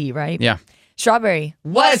sight to see, right? Yeah. Strawberry,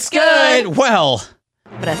 what's good? Well,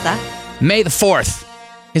 May the 4th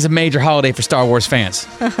is a major holiday for Star Wars fans.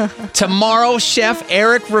 Tomorrow, Chef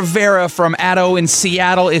Eric Rivera from Addo in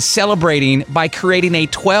Seattle is celebrating by creating a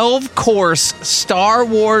 12-course Star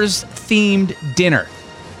Wars-themed dinner.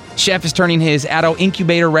 Chef is turning his Addo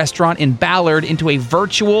Incubator restaurant in Ballard into a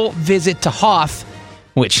virtual visit to Hoth,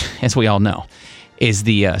 which, as we all know, is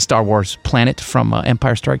the Star Wars planet from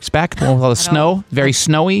Empire Strikes Back. The one with all the snow, very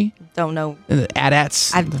snowy. Don't know. The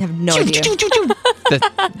AT-ATs. I have no idea.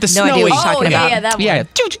 The No snowy. idea what you're talking about. Yeah, that one. Yeah,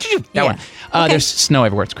 that one. There's snow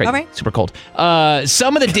everywhere. It's crazy. All right. Super cold.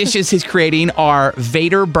 Some of the dishes he's creating are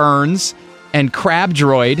Vader Burns and Crab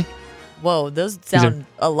Droid. Whoa, those sound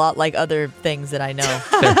a lot like other things that I know.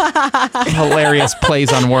 Hilarious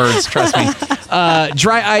plays on words, trust me.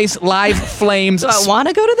 Dry ice, live flames. Do I want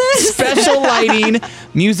to go to this? Special lighting,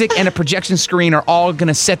 music, and a projection screen are all going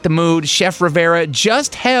to set the mood. Chef Rivera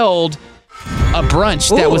just held a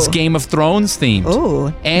brunch that was Game of Thrones themed. Ooh,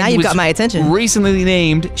 and now you've was got my attention. Recently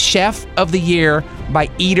named Chef of the Year by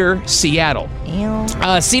Eater Seattle.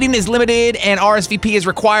 Seating is limited and RSVP is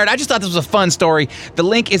required. I just thought this was a fun story. The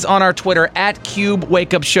link is on our Twitter at Cube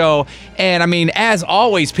Wake Up Show. And I mean, as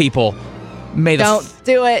always, people, Don't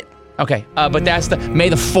do it. Okay, but that's the May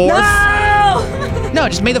the 4th. No,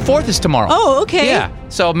 just May the 4th is tomorrow. Oh, okay. Yeah,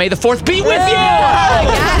 so May the 4th be with you.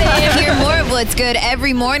 Got it. Hear more of what's good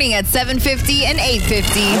every morning at 7:50 and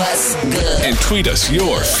 8:50. What's good? And tweet us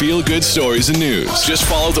your feel-good stories and news. Just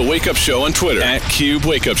follow The Wake Up Show on Twitter at Cube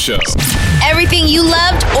Wake Up Show. Everything you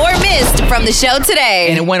loved or missed from the show today.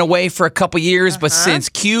 And it went away for a couple years, but since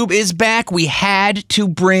Cube is back, we had to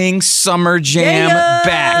bring Summer Jam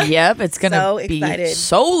back. Yep, it's going to be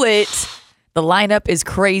so lit. The lineup is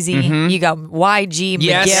crazy. You got YG,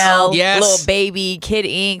 Miguel, Lil Baby, Kid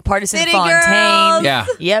Ink, Partisan City Fontaine. Girls. Yeah.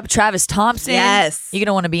 Yep, Travis Thompson. Yes. You're going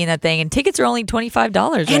to want to be in that thing. And tickets are only $25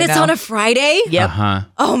 right And it's now. on a Friday? Yep.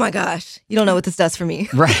 Oh my gosh. You don't know what this does for me.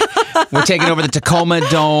 Right. We're taking over the Tacoma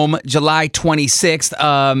Dome July 26th.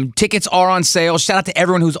 Tickets are on sale. Shout out to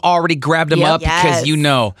everyone who's already grabbed them up because you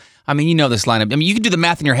know this lineup. I mean, you can do the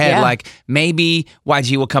math in your head. Like maybe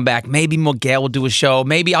YG will come back. Maybe Miguel will do a show.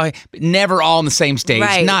 Maybe never all on the same stage.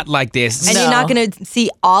 Right. Not like this. And you're not going to see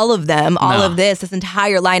all of them, of this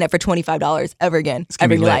entire lineup for $25 ever again.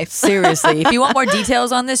 Ever in your life. Seriously. If you want more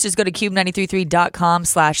details on this, just go to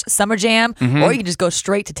cube933.com/summerjam, or you can just go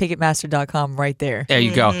straight to Ticketmaster.com right there. There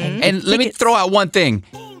you go. And let me throw out one thing.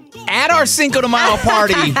 At our Cinco de Mayo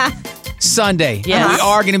party Sunday, we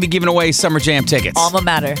are going to be giving away Summer Jam tickets. Alma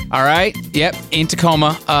Mater. All right? Yep, in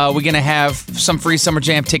Tacoma. We're going to have some free Summer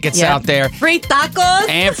Jam tickets out there. Free tacos.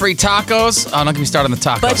 And free tacos. Oh, don't get me started on the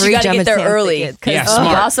tacos. But you got to get there early. Yeah,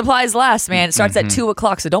 smart. While supplies last, man. It starts at 2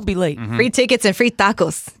 o'clock, so don't be late. Free tickets and free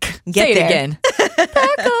tacos. Get Say there. it again.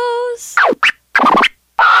 Tacos.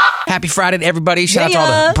 Happy Friday to everybody. Shout out to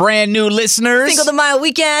all the brand new listeners. Cinco de Mayo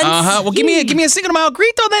weekend. Well, give me a Cinco de Mayo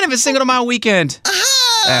grito then if it's Cinco de Mayo weekend.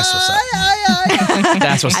 That's what's up.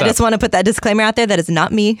 That's what's up. I just want to put that disclaimer out there that is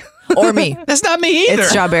not me. Or me. That's not me either.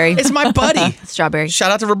 It's Strawberry. It's my buddy. Strawberry. Shout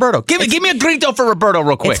out to Roberto. Give me a grito for Roberto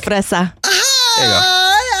real quick. It's fresa. There you go.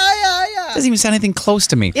 Doesn't even sound anything close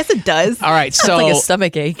to me. Yes, it does. All right, so it's like a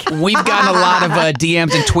stomach ache. We've gotten a lot of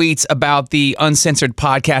DMs and tweets about the Uncensored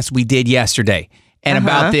podcast we did yesterday and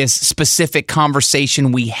about this specific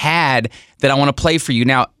conversation we had that I want to play for you.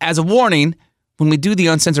 Now, as a warning, when we do the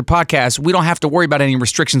Uncensored podcast, we don't have to worry about any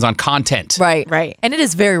restrictions on content. Right. And it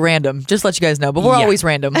is very random, just to let you guys know, but we're always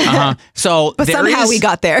random. So but somehow we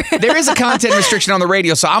got there. There is a content restriction on the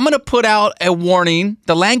radio, so I'm going to put out a warning.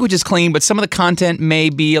 The language is clean, but some of the content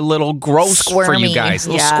may be a little gross for you guys.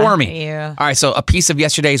 A little squirmy. Yeah. All right, so a piece of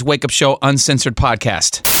yesterday's Wake Up Show Uncensored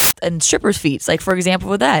podcast. And strippers' feet, like for example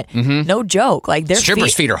with that, no joke. Like their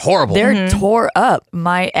strippers' feet are horrible. They're tore up.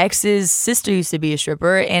 My ex's sister used to be a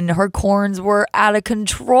stripper, and her corns were out of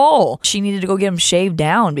control. She needed to go get them shaved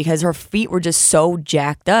down because her feet were just so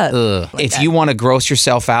jacked up. If you want to gross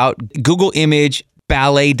yourself out, Google image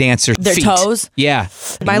ballet dancer Their feet. toes? Yeah.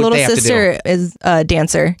 My little sister is a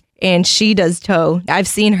dancer, and she does toe. I've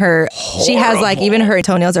seen her. She has like even her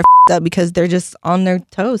toenails are up because they're just on their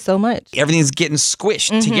toes so much. Everything's getting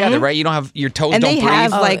squished together, right? You don't have your toes And don't they breathe.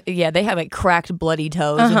 have like they have like cracked, bloody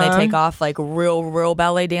toes when they take off. Like real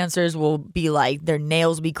ballet dancers will be like their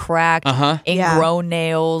nails be cracked, ingrown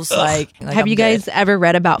nails. Like have you guys ever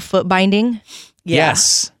read about foot binding?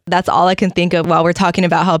 Yes. That's all I can think of while we're talking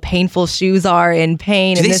about how painful shoes are and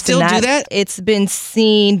pain. Do and they this still and that. do that? It's been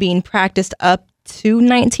seen being practiced up to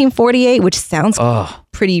 1948, which sounds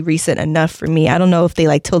pretty recent enough for me. I don't know if they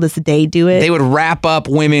like till this day do it. They would wrap up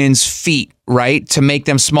women's feet, right, to make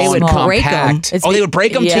them small and compact. They would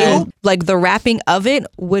break them too? Like the wrapping of it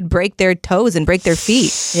would break their toes and break their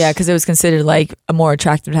feet. Yeah, because it was considered like a more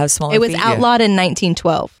attractive to have smaller It was feet. outlawed in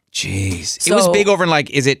 1912. Jeez. It was big over in like,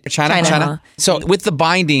 is it China? China. So with the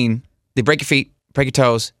binding, they break your feet, break your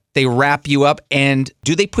toes. They wrap you up, and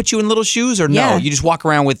do they put you in little shoes or no? Yeah. You just walk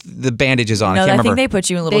around with the bandages on. No, I can't I remember. think they put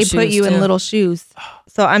you in little shoes. They put you in little shoes.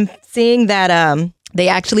 So I'm seeing that they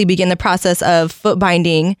actually begin the process of foot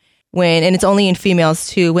binding and it's only in females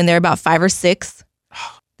too, when they're about 5 or 6.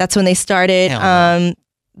 That's when they started.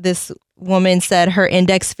 This woman said her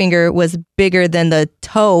index finger was bigger than the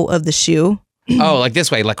toe of the shoe. Oh, like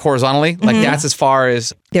this way, like horizontally? Like that's as far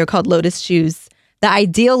as... They're called lotus shoes. The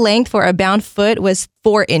ideal length for a bound foot was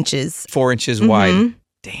 4 inches. 4 inches wide.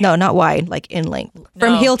 Damn. No, not wide, like in length.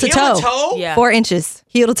 From heel to Heel toe. to toe? Yeah. 4 inches,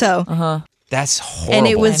 heel to toe. That's horrible. And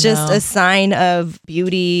it was just a sign of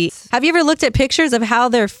beauty. Have you ever looked at pictures of how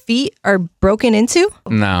their feet are broken into?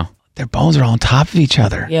 No. Their bones are all on top of each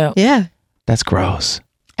other. Yeah. Yeah. That's gross.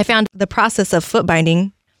 I found the process of foot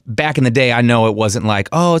binding. Back in the day, I know it wasn't like,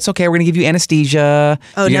 oh, it's okay, we're going to give you anesthesia.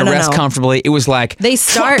 Oh, you're going to rest no. comfortably. It was like...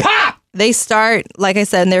 They start, like I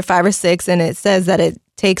said, and they're 5 or 6, and it says that it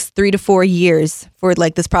takes 3 to 4 years for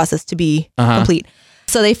like this process to be complete.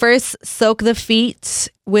 So they first soak the feet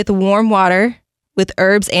with warm water with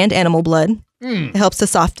herbs and animal blood. It helps to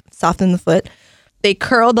soften the foot. They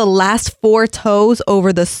curl the last 4 toes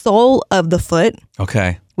over the sole of the foot.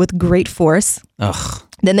 Okay. With great force. Ugh.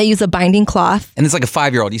 Then they use a binding cloth. And it's like a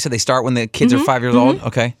 5-year-old. You said they start when the kids are 5 years old?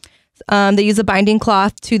 Okay. They use a binding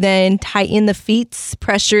cloth to then tighten the feet,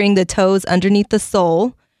 pressuring the toes underneath the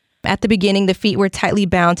sole. At the beginning, the feet were tightly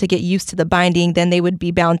bound to get used to the binding. Then they would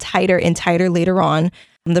be bound tighter and tighter later on.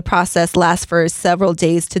 The process lasts for several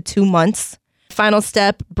days to 2 months. Final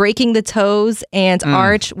step, breaking the toes and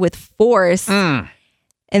arch with force. And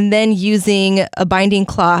then using a binding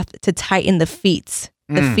cloth to tighten the feet.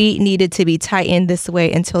 The feet needed to be tightened this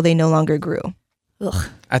way until they no longer grew. Ugh.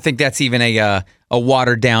 I think that's even a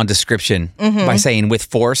watered down description by saying with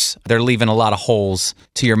force. They're leaving a lot of holes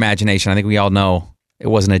to your imagination. I think we all know it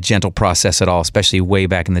wasn't a gentle process at all, especially way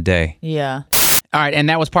back in the day. Yeah. All right, and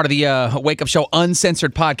that was part of the Wake Up Show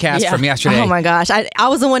Uncensored podcast from yesterday. Oh my gosh. I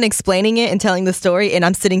was the one explaining it and telling the story, and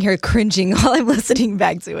I'm sitting here cringing while I'm listening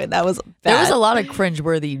back to it. That was bad. There was a lot of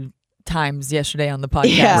cringeworthy times yesterday on the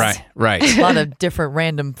podcast. Yes. Right. A lot of different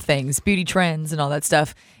random things, beauty trends and all that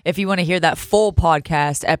stuff. If you want to hear that full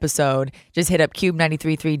podcast episode, just hit up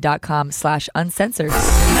cube933.com/uncensored.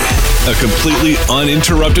 A completely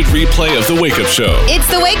uninterrupted replay of The Wake Up Show. It's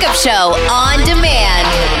The Wake Up Show on demand.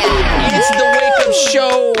 It's The Wake Up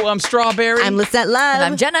Show. I'm Strawberry. I'm Lisette Love. And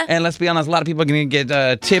I'm Jenna. And let's be honest, a lot of people are going to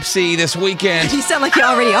get tipsy this weekend. You sound like you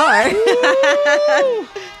already are.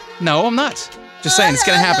 No, I'm not. Just saying, it's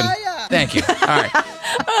going to happen. Thank you. All right.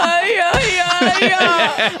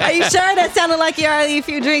 Are you sure that sounded like you're already a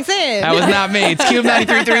few drinks in? That was not me. It's Cube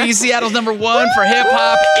 93.3, Seattle's number one for hip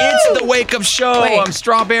hop. It's the Wake Up Show. Wait. I'm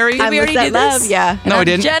Strawberry. Did we already do this? Yeah. No, we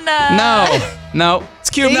didn't. Jenna. No. It's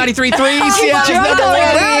Cube 93.3, Seattle's drunk number one.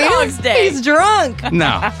 already. Groundhog's Day. He's drunk.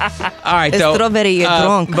 No. All right, though. Strawberry, you're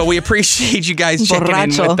drunk. But we appreciate you guys checking in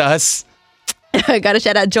Borracho. with us. I got to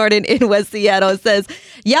shout out Jordan in West Seattle. It says,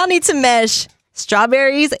 y'all need to mesh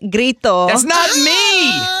Strawberry's grito. That's not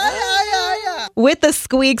me. With the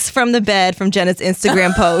squeaks from the bed from Jenna's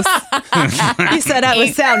Instagram post. He said that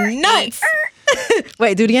would sound nuts.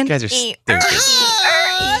 Wait, do it again. You guys are stupid.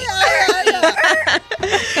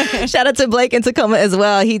 Shout out to Blake in Tacoma as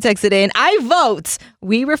well. He texted in, I vote.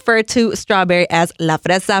 We refer to Strawberry as La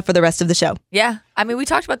Fresa for the rest of the show. Yeah. I mean, we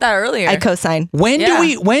talked about that earlier. I co-sign. When did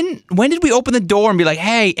we open the door and be like,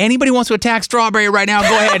 hey, anybody wants to attack Strawberry right now,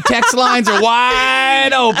 go ahead. Text lines are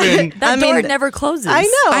wide open. That door never closes. I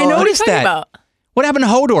know. I noticed What are you talking that. about? What happened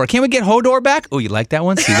to Hodor? Can't we get Hodor back? Oh, you like that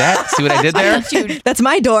one? See that? See what I did there? That's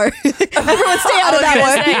my door. Everyone stay out of that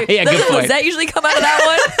one. Yeah, good point. Does that usually come out of that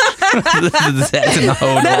one? That's in the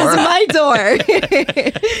Hodor. That is my door.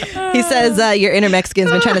 He says your inner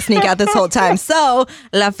Mexican's been trying to sneak out this whole time. So,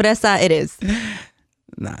 La Fresa it is.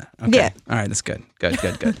 Nah. Okay. Yeah. All right, that's good. Good.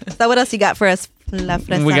 So what else you got for us, La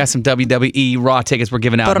Fresa? We got some WWE Raw tickets we're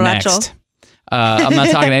giving out Borracho. next. I'm not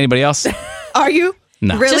talking to anybody else. Are you?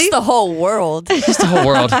 No. Really? Just the whole world. Just the whole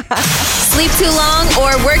world. Sleep too long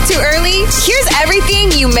or work too early? Here's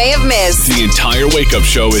everything you may have missed. The entire Wake Up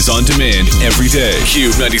Show is on demand every day.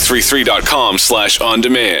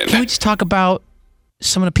 Cube933.com/on-demand. Can we just talk about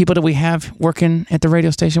some of the people that we have working at the radio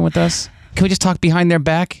station with us? Can we just talk behind their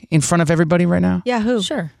back in front of everybody right now? Yeah, who?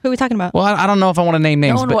 Sure. Who are we talking about? Well, I don't know if I want to name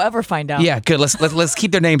names. No one but will ever find out. Yeah, good. Let's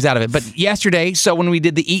keep their names out of it. But yesterday, so when we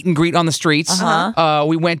did the eat and greet on the streets,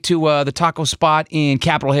 we went to the taco spot in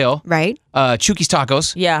Capitol Hill. Right. Chuki's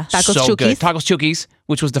Tacos. Yeah. Tacos so Chuki's. good. Tacos Chuki's,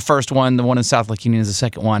 which was the first one. The one in South Lake Union is the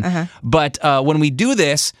second one. But when we do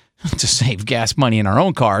this, to save gas money in our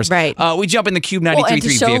own cars, right. We jump in the Cube 93.3 Well, and to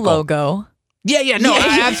show vehicle. logo. Yeah, no,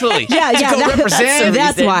 absolutely. Yeah, To go represent.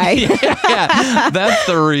 That's why. Yeah, that's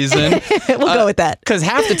the reason. We'll go with that. Because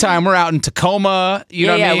half the time we're out in Tacoma, you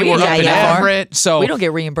know what I mean? We're up in yeah. Everett. So We don't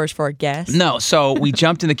get reimbursed for our gas. No, so we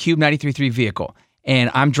jumped in the Cube 93.3 vehicle,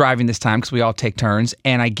 and I'm driving this time because we all take turns,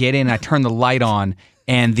 and I get in, and I turn the light on,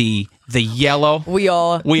 and the yellow. We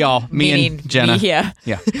all, me and Jenna. Yeah.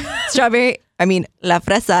 Strawberry, La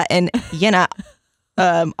Fresa and Jenna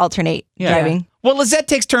alternate driving. Well, Lizette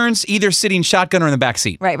takes turns either sitting shotgun or in the back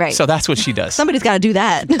seat. Right. So that's what she does. Somebody's got to do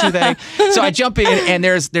that. Do they? So I jump in, and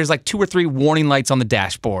there's like 2 or 3 warning lights on the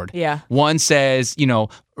dashboard. Yeah. One says,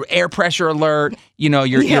 air pressure alert.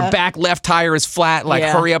 Your back left tire is flat. Like,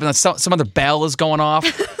 hurry up. And some other bell is going off.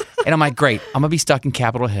 And I'm like, great. I'm going to be stuck in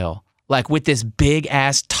Capitol Hill, like with this big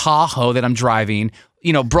ass Tahoe that I'm driving,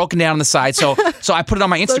 broken down on the side. So I put it on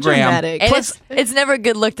my Instagram. And it's never a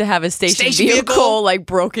good look to have a station vehicle like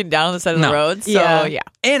broken down on the side of the road. So yeah.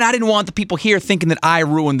 And I didn't want the people here thinking that I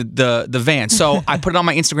ruined the van. So I put it on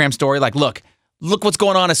my Instagram story like, look what's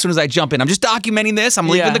going on as soon as I jump in. I'm just documenting this. I'm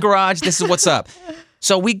leaving the garage. This is what's up.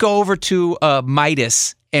 So we go over to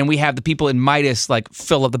Midas, and we have the people in Midas like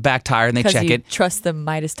fill up the back tire, and they check it. Trust the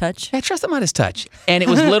Midas touch? I trust the Midas touch. And it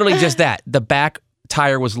was literally just that. The back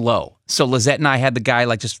tire was low. So Lizette and I had the guy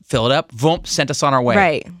like just fill it up, boom, sent us on our way.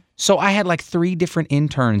 Right. So I had like 3 different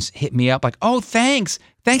interns hit me up like, oh, thanks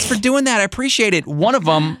for doing that. I appreciate it. One of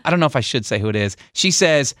them, I don't know if I should say who it is. She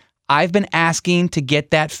says, I've been asking to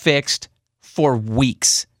get that fixed for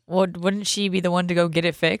weeks. Well, wouldn't she be the one to go get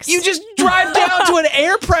it fixed? You just drive down to an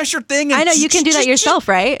air pressure thing. And I know, you can do that yourself,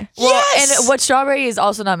 right? Well, and what Strawberry is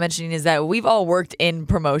also not mentioning is that we've all worked in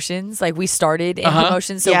promotions. Like, we started in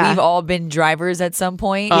promotions, so we've all been drivers at some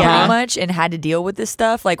point, pretty much, and had to deal with this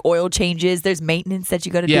stuff, like oil changes. There's maintenance that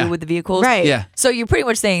you got to do with the vehicles. Right. Yeah. So you're pretty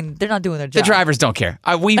much saying they're not doing their job. The drivers don't care.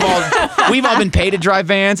 We've all been paid to drive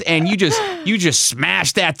vans, and you just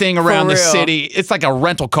smash that thing around the city. It's like a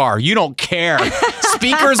rental car. You don't care.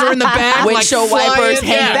 Speakers are in the back, windshield like wipers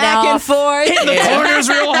flying, hanging back and forth, hitting the corners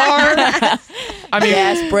real hard. I mean,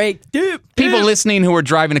 gas brake. People listening who are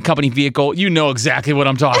driving a company vehicle, you know exactly what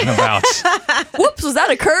I'm talking about. Whoops, was that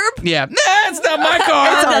a curb? Yeah, it's not my car.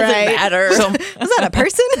 It doesn't matter. So, was that a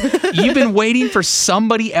person? You've been waiting for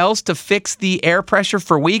somebody else to fix the air pressure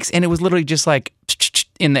for weeks, and it was literally just like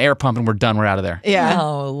in the air pump, and we're done. We're out of there. Yeah.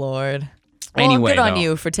 Oh Lord. Well, Anyway, good on though.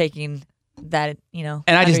 you for taking that. And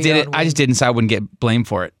I just did it. I just didn't, so I wouldn't get blamed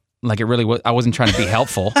for it. Like, it really was. I wasn't trying to be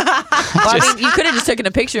helpful. Well, I mean, you could have just taken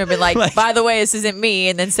a picture and been like, by the way, this isn't me,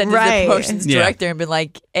 and then sent it to the promotions director and been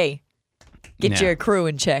like, hey, Get your crew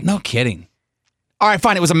in check. No kidding. All right,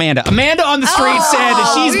 fine. It was Amanda. Amanda on the street said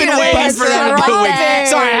that she's been waiting for that for 2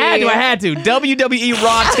 weeks. Sorry, I had to. WWE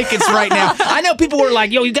Raw tickets right now. I know people were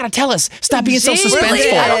like, yo, you got to tell us. Stop being so suspenseful.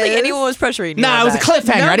 Really? I don't think anyone was pressuring you. Nah, it was a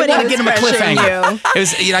cliffhanger. I didn't want to get him a cliffhanger. It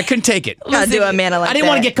was, I couldn't take it. Gotta do Amanda like that. I didn't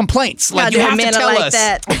want to get complaints. Like, Gotta you do have to Amanda tell like us.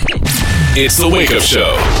 that. It's the Wake Up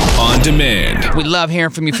Show on demand. We love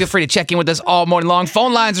hearing from you. Feel free to check in with us all morning long.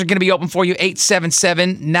 Phone lines are going to be open for you,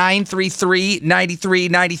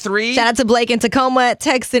 877-933-9393. Shout out to Blake in Tacoma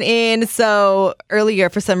texting in. So earlier,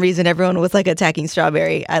 for some reason, everyone was like attacking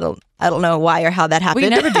Strawberry. I don't know why or how that happened. We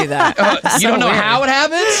never do that. You don't know how it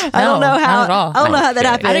happens? I don't know how. Not at all. I don't know how that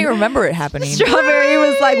happened. I don't even remember it happening. Strawberry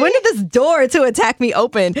was like, when did this door to attack me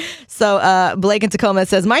open? So Blake in Tacoma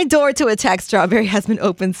says, my door to attack Strawberry has been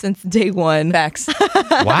open since day one. Facts.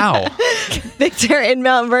 Wow. Victor in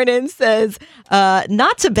Mount Vernon says,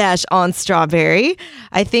 not to bash on Strawberry.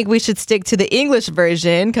 I think we should stick to the English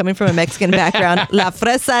version. Coming from a Mexican background, La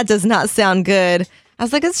Fresa does not sound good. I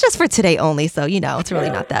was like, it's just for today only, so, it's really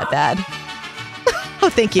not that bad. Oh,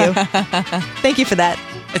 thank you. Thank you for that.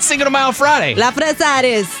 It's Cinco De Mayo Friday. La Fresa it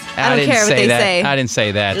is. I don't care what they say. I didn't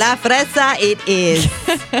say that. La Fresa it is.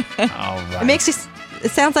 All right. It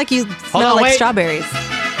sounds like you smell like strawberries.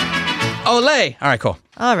 Olé. All right, cool.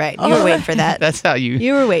 All right. You were waiting for that. That's how you...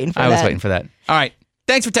 You were waiting for that. I was waiting for that. All right.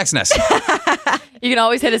 Thanks for texting us. You can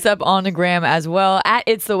always hit us up on the gram as well, at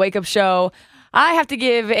It's The Wake Up Show. I have to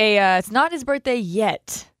give it's not his birthday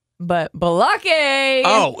yet, but Balake.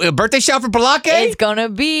 Oh, a birthday shout for Balake? It's going to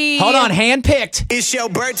be. Hold on, hand-picked. It's your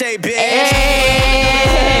birthday, bitch.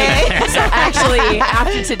 Hey. So actually,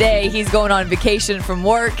 after today, he's going on vacation from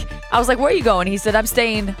work. I was like, where are you going? He said, I'm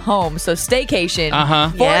staying home. So staycation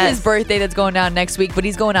for his birthday that's going down next week, but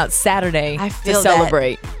he's going out Saturday to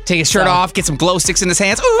celebrate. Take his shirt off, get some glow sticks in his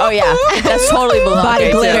hands. Ooh, oh, yeah. That's totally Balake.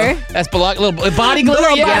 Body glitter. That's Balake. Little body glitter.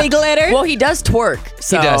 Little body glitter. Well, he does twerk.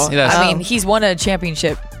 So, He does. I mean, he's won a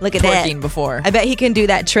championship Look at twerking that. before. I bet he can do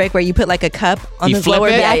that trick where you put like a cup on You his flip lower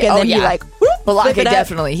it? back and then you like Balake flip it up.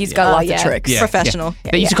 definitely. He's got lots of tricks. Yeah, Professional.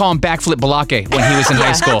 Yeah. They used to call him backflip Balake when he was in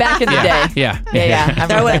high school. Back in the day. Yeah. Yeah.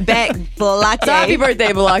 Throw it back, Balake. So happy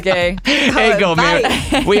birthday, Balake. There you go,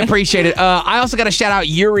 man. We appreciate it. I also got to shout out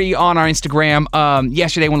Yuri on our Instagram.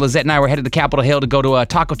 Yesterday when Lizette and I were headed to Capitol Hill to go to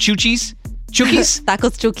Taco Chuchi's. Chukis?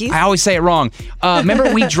 Tacos Chukis. I always say it wrong.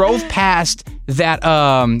 Remember we drove past that,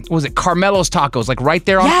 what was it, Carmelo's Tacos, like right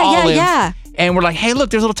there on Olive. Yeah. And we're like, hey, look,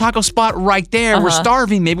 there's a little taco spot right there. We're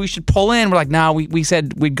starving. Maybe we should pull in. We're like, nah, we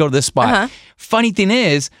said we'd go to this spot. Funny thing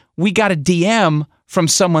is, we got a DM from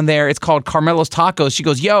someone there. It's called Carmelo's Tacos. She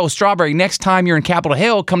goes, yo, Strawberry, next time you're in Capitol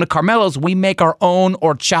Hill, come to Carmelo's. We make our own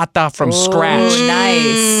horchata from scratch.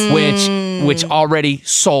 Nice. Which already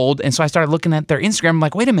sold. And so I started looking at their Instagram. I'm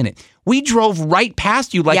like, wait a minute. We drove right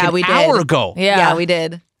past you like an hour ago. Yeah, we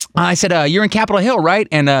did. I said, you're in Capitol Hill, right?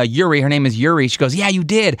 And Yuri, her name is Yuri. She goes, yeah, you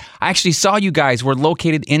did. I actually saw you guys. We're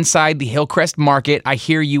located inside the Hillcrest Market. I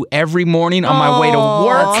hear you every morning on my way to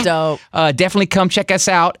work. That's dope. Definitely come check us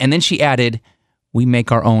out. And then she added, we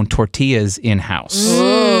make our own tortillas in-house.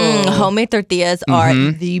 Homemade tortillas are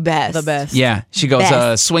the best. The best. Yeah. She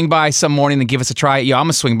goes, swing by some morning and give us a try. Yo, I'm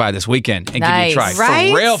going to swing by this weekend and give you a try.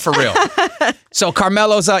 Right? For real. So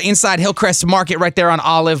Carmelo's inside Hillcrest Market right there on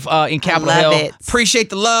Olive in Capitol Hill. It. Appreciate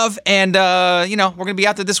the love. And, we're going to be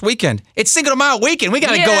out there this weekend. It's Cinco de Mayo weekend. We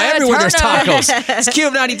got to go everywhere there's tacos. It's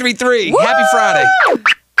Cube 93.3. Happy Friday.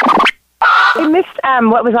 We missed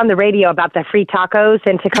what was on the radio about the free tacos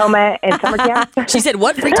in Tacoma and summer camp. She said,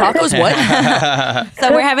 what? Free tacos? What?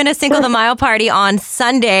 So we're having a Cinco de Mayo party on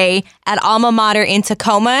Sunday at Alma Mater in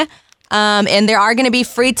Tacoma. And there are going to be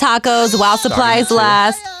free tacos while supplies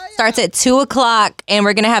last. Starts at 2 o'clock, and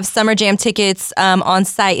we're going to have Summer Jam tickets on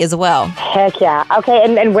site as well. Heck yeah. Okay,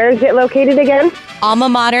 and where is it located again? Alma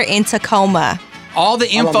Mater in Tacoma. All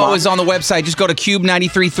the info is on the website. Just go to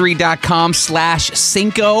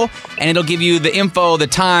cube933.com/Cinco, and it'll give you the info, the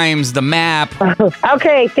times, the map.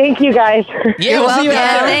 Okay, thank you guys. Yeah, we'll see you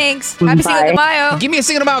out there. Thanks. Happy Cinco de Mayo. Give me a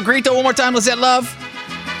Cinco de Mayo grito one more time. Lizette Love.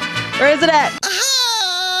 Where is it at?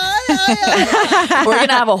 We're going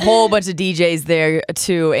to have a whole bunch of DJs there,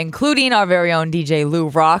 too, including our very own DJ Lou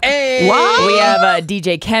Rock. Hey. What? We have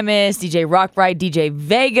DJ Chemist, DJ Rockbright, DJ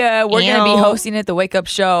Vega. We're going to be hosting it, the Wake Up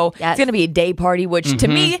Show. Yes. It's going to be a day party, which to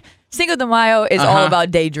me, Cinco de Mayo is all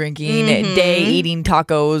about day drinking, day eating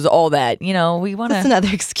tacos, all that. You know, we want to... That's another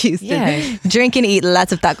excuse to drink and eat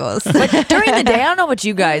lots of tacos. But during the day, I don't know about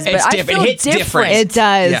you guys, but I feel different. It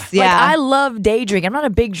does, Like, I love day drinking. I'm not a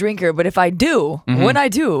big drinker, but if I do, when I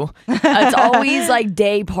do, it's always like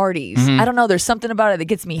day parties. I don't know. There's something about it that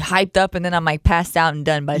gets me hyped up, and then I'm like passed out and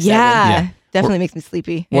done by 7. Yeah. Definitely makes me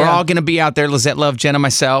sleepy. We're all going to be out there. Lizette Love, Jenna,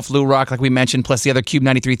 myself, Lou Rock, like we mentioned, plus the other Cube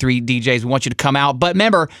 93.3 DJs. We want you to come out. But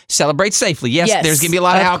remember, celebrate safely. Yes. There's going to be a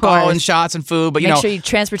lot of alcohol and shots and food. But, Make sure you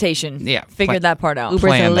transportation. Yeah. Figure that part out.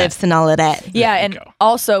 Ubers and Lyfts and all of that. Yeah, and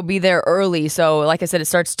also be there early. So, like I said, it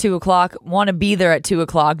starts 2 o'clock. Want to be there at 2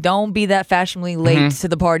 o'clock. Don't be that fashionably late to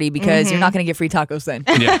the party because you're not going to get free tacos then.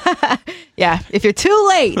 Yeah. Yeah, if you're too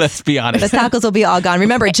late, let's be honest. The tacos will be all gone.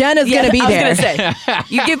 Remember, Jenna's going to be there. I was going to say,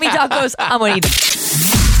 you give me tacos, I'm going to eat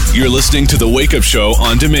them. You're listening to The Wake Up Show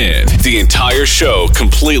on demand. The entire show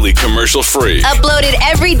completely commercial-free. Uploaded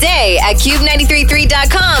every day at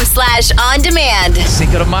cube933.com/on-demand.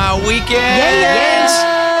 Cinco de Mayo weekend.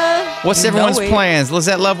 Yeah. What's everyone's plans?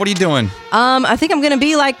 Lizette Love, what are you doing? I think I'm going to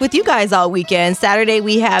be like with you guys all weekend. Saturday,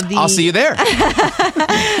 we have the... I'll see you there.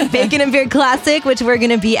 Bacon and Beer Classic, which we're going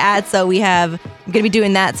to be at. So I'm going to be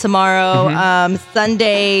doing that tomorrow.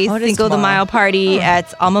 Sunday, Cinco de Mayo party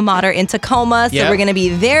at Alma Mater in Tacoma. So we're going to be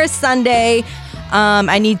there Sunday.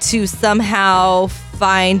 I need to somehow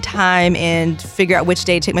find time and figure out which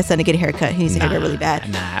day to take my son to get a haircut. He needs a haircut really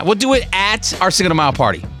bad. We'll do it at our Cinco de Mayo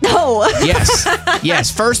party. No. Yes.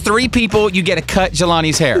 First 3 people, you get to cut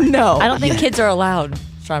Jelani's hair. No. I don't think kids are allowed,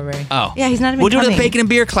 Strawberry. Oh. Yeah, he's not even We'll do coming. the Bacon and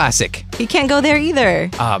Beer Classic. He can't go there either.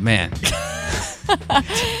 Oh, man.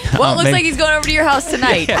 Well, it looks like he's going over to your house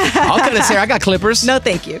tonight. I'll cut his hair. I got clippers. No,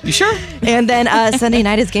 thank you. You sure? And then Sunday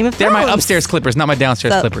night is Game of Thrones. They're my upstairs clippers, not my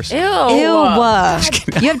downstairs clippers. Ew.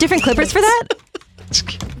 You have different clippers for that?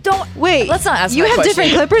 Don't wait. Let's not ask. You my have question.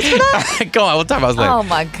 different clippers for that? Go on. We'll talk about this later. Oh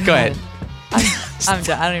my god. Go ahead. I'm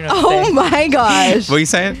done. I don't even know what to say. Oh my gosh. What are you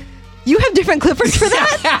saying? You have different clippers for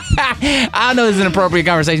that? I know this is an appropriate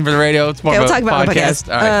conversation for the radio. It's more Okay, of we'll a talk about my podcast.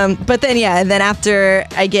 podcast. All right. But then, and then after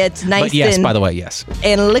I get nice But yes, and, by the way, yes.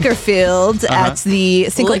 and liquor-filled at the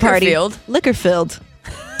single party. Liquor-filled?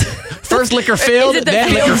 First liquor filled, Is it the then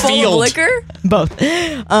field liquor full of field. liquor? Both.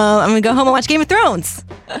 I'm going to go home and watch Game of Thrones.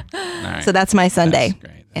 All right. So that's my Sunday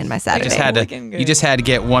and my Saturday. You just had to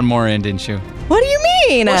get one more in, didn't you? What do you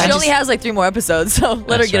mean? Well, she only has like 3 more episodes, so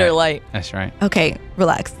let her get her light. That's right. Okay,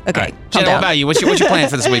 relax. Okay. Right. Jenna, what about you? What's your plan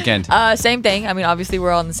for this weekend? Same thing. I mean, obviously,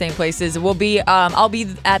 we're all in the same places. We'll be. I'll be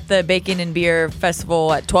at the Bacon and Beer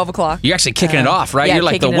Festival at 12 o'clock. You're actually kicking it off, right? Yeah, You're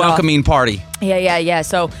like the kicking it off. welcoming party. Yeah.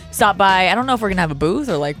 So stop by. I don't know if we're gonna have a booth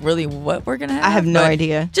or like really what we're gonna have. I have no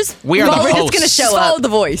idea. Just We are the follow- hosts. It's gonna show Just follow up. the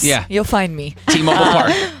voice. Yeah. You'll find me. T-Mobile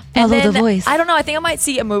Park. And Follow then, the voice. I don't know. I think I might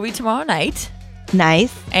see a movie tomorrow night.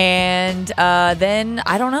 Nice. And then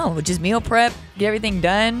I don't know, just meal prep, get everything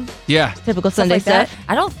done. Yeah. Typical Stuff Sunday like that.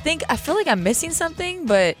 stuff. I feel like I'm missing something,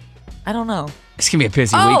 but I don't know. It's going to be a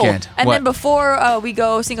busy weekend. And What? then before we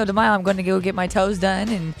go Cinco de Mayo, I'm going to go get my toes done.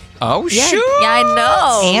 And Oh, yeah, shoot. Yeah, I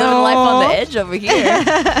know. Ew. Living life on the edge over here.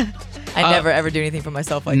 I never ever do anything for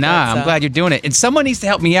myself like that. Nah, I'm so. glad you're doing it. And someone needs to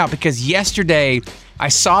help me out because yesterday I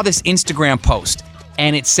saw this Instagram post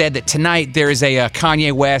and it said that tonight there is a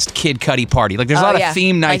Kanye West Kid Cudi party. Like there's a lot of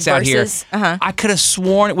theme nights out here. I could have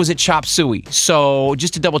sworn it was at Chop Suey. So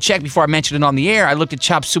just to double check before I mentioned it on the air, I looked at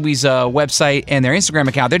Chop Suey's website and their Instagram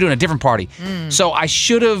account. They're doing a different party. So I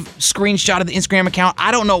should have screenshotted the Instagram account.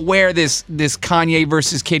 I don't know where this Kanye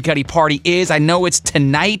versus Kid Cudi party is. I know it's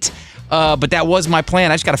tonight. But that was my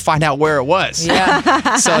plan. I just got to find out where it was.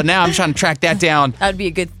 Yeah. So now I'm trying to track that down. That would be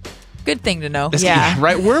a good thing to know.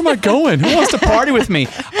 Right? Where am I going? Who wants to party with me?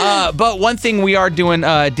 But one thing we are doing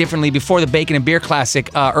differently before the Bacon and Beer Classic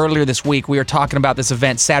earlier this week, we were talking about this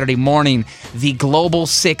event Saturday morning, the Global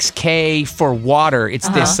 6K for Water. It's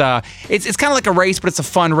this. It's kind of like a race, but it's a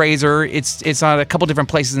fundraiser. It's on a couple different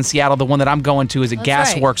places in Seattle. The one that I'm going to is at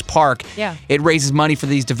Gasworks Park. Yeah. It raises money for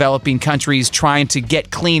these developing countries trying to get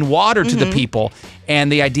clean water to the people.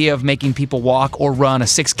 And the idea of making people walk or run a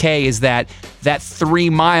 6K is that 3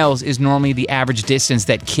 miles is normally the average distance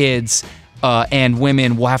that kids and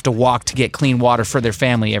women will have to walk to get clean water for their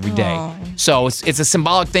family every day. Aww. So it's a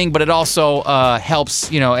symbolic thing, but it also helps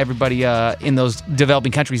everybody in those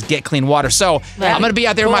developing countries get clean water. So I'm going to be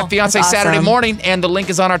out there with my fiance That's Saturday awesome. morning, and the link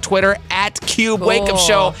is on our Twitter at Cube Wake Up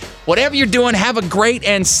Show. Whatever you're doing, have a great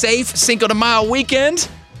and safe Cinco de Mayo weekend.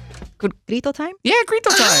 Grito time? Yeah, grito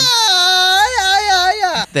time.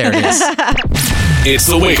 There it is. It's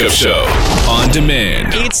the Wake Up Show on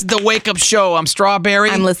demand. It's the Wake Up Show. I'm Strawberry.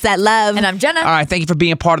 I'm Lisette Love. And I'm Jenna. All right, thank you for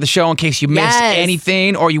being a part of the show. In case you missed Yes.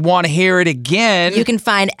 anything or you want to hear it again, You can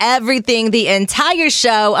find everything, the entire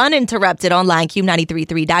show, uninterrupted online,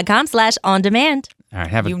 cube933.com/on-demand. all right,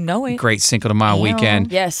 have You know a it. great Cinco de Mayo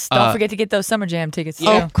weekend. Yes. Don't forget to get those Summer Jam tickets.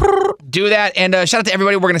 Yeah. too. Do that, and shout out to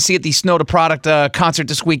everybody. We're going to see at the Snow to Product concert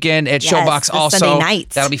this weekend at Yes, Showbox. this Also, Sunday night.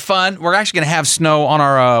 That'll be fun. We're actually going to have Snow on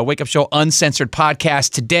our Wake Up Show Uncensored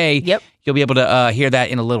podcast today. Yep. You'll be able to hear that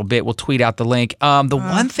in a little bit. We'll tweet out the link. The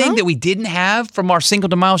one thing that we didn't have from our Cinco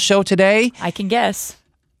de Mayo show today, I can guess.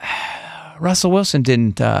 Russell Wilson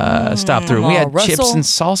didn't stop through. We had chips and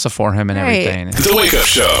salsa for him and everything. The Wake Up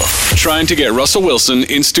Show, trying to get Russell Wilson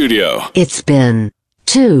in studio. It's been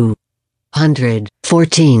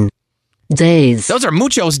 214 days. Those are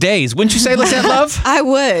Mucho's days. Wouldn't you say, Lisette Love? I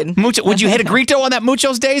would. Would you hit a grito on that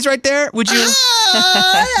Mucho's days right there? Would you?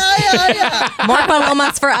 More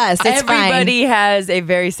palomas for us. It's Everybody has a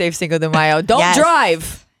very safe Cinco de Mayo. Don't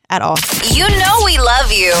drive at all. You know we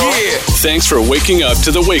love you. Yeah. Thanks for waking up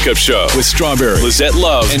to The Wake Up Show with Strawberry, Lisette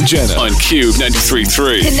Love, and Jenna on Cube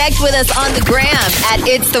 93.3. Connect with us on the gram at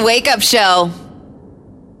It's the Wake Up Show.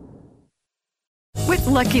 With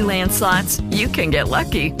Lucky Land Slots, you can get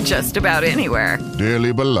lucky just about anywhere.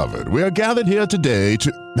 Dearly beloved, we are gathered here today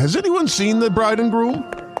to... Has anyone seen the bride and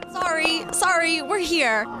groom? Sorry, we're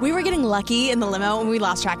here. We were getting lucky in the limo and we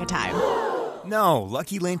lost track of time. No,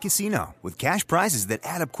 Lucky Land Casino, with cash prizes that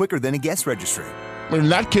add up quicker than a guest registry. In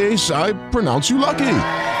that case, I pronounce you lucky.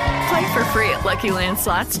 Play for free at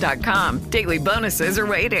LuckyLandSlots.com. Daily bonuses are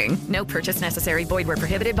waiting. No purchase necessary. Void where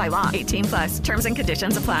prohibited by law. 18+. Terms and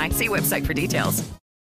conditions apply. See website for details.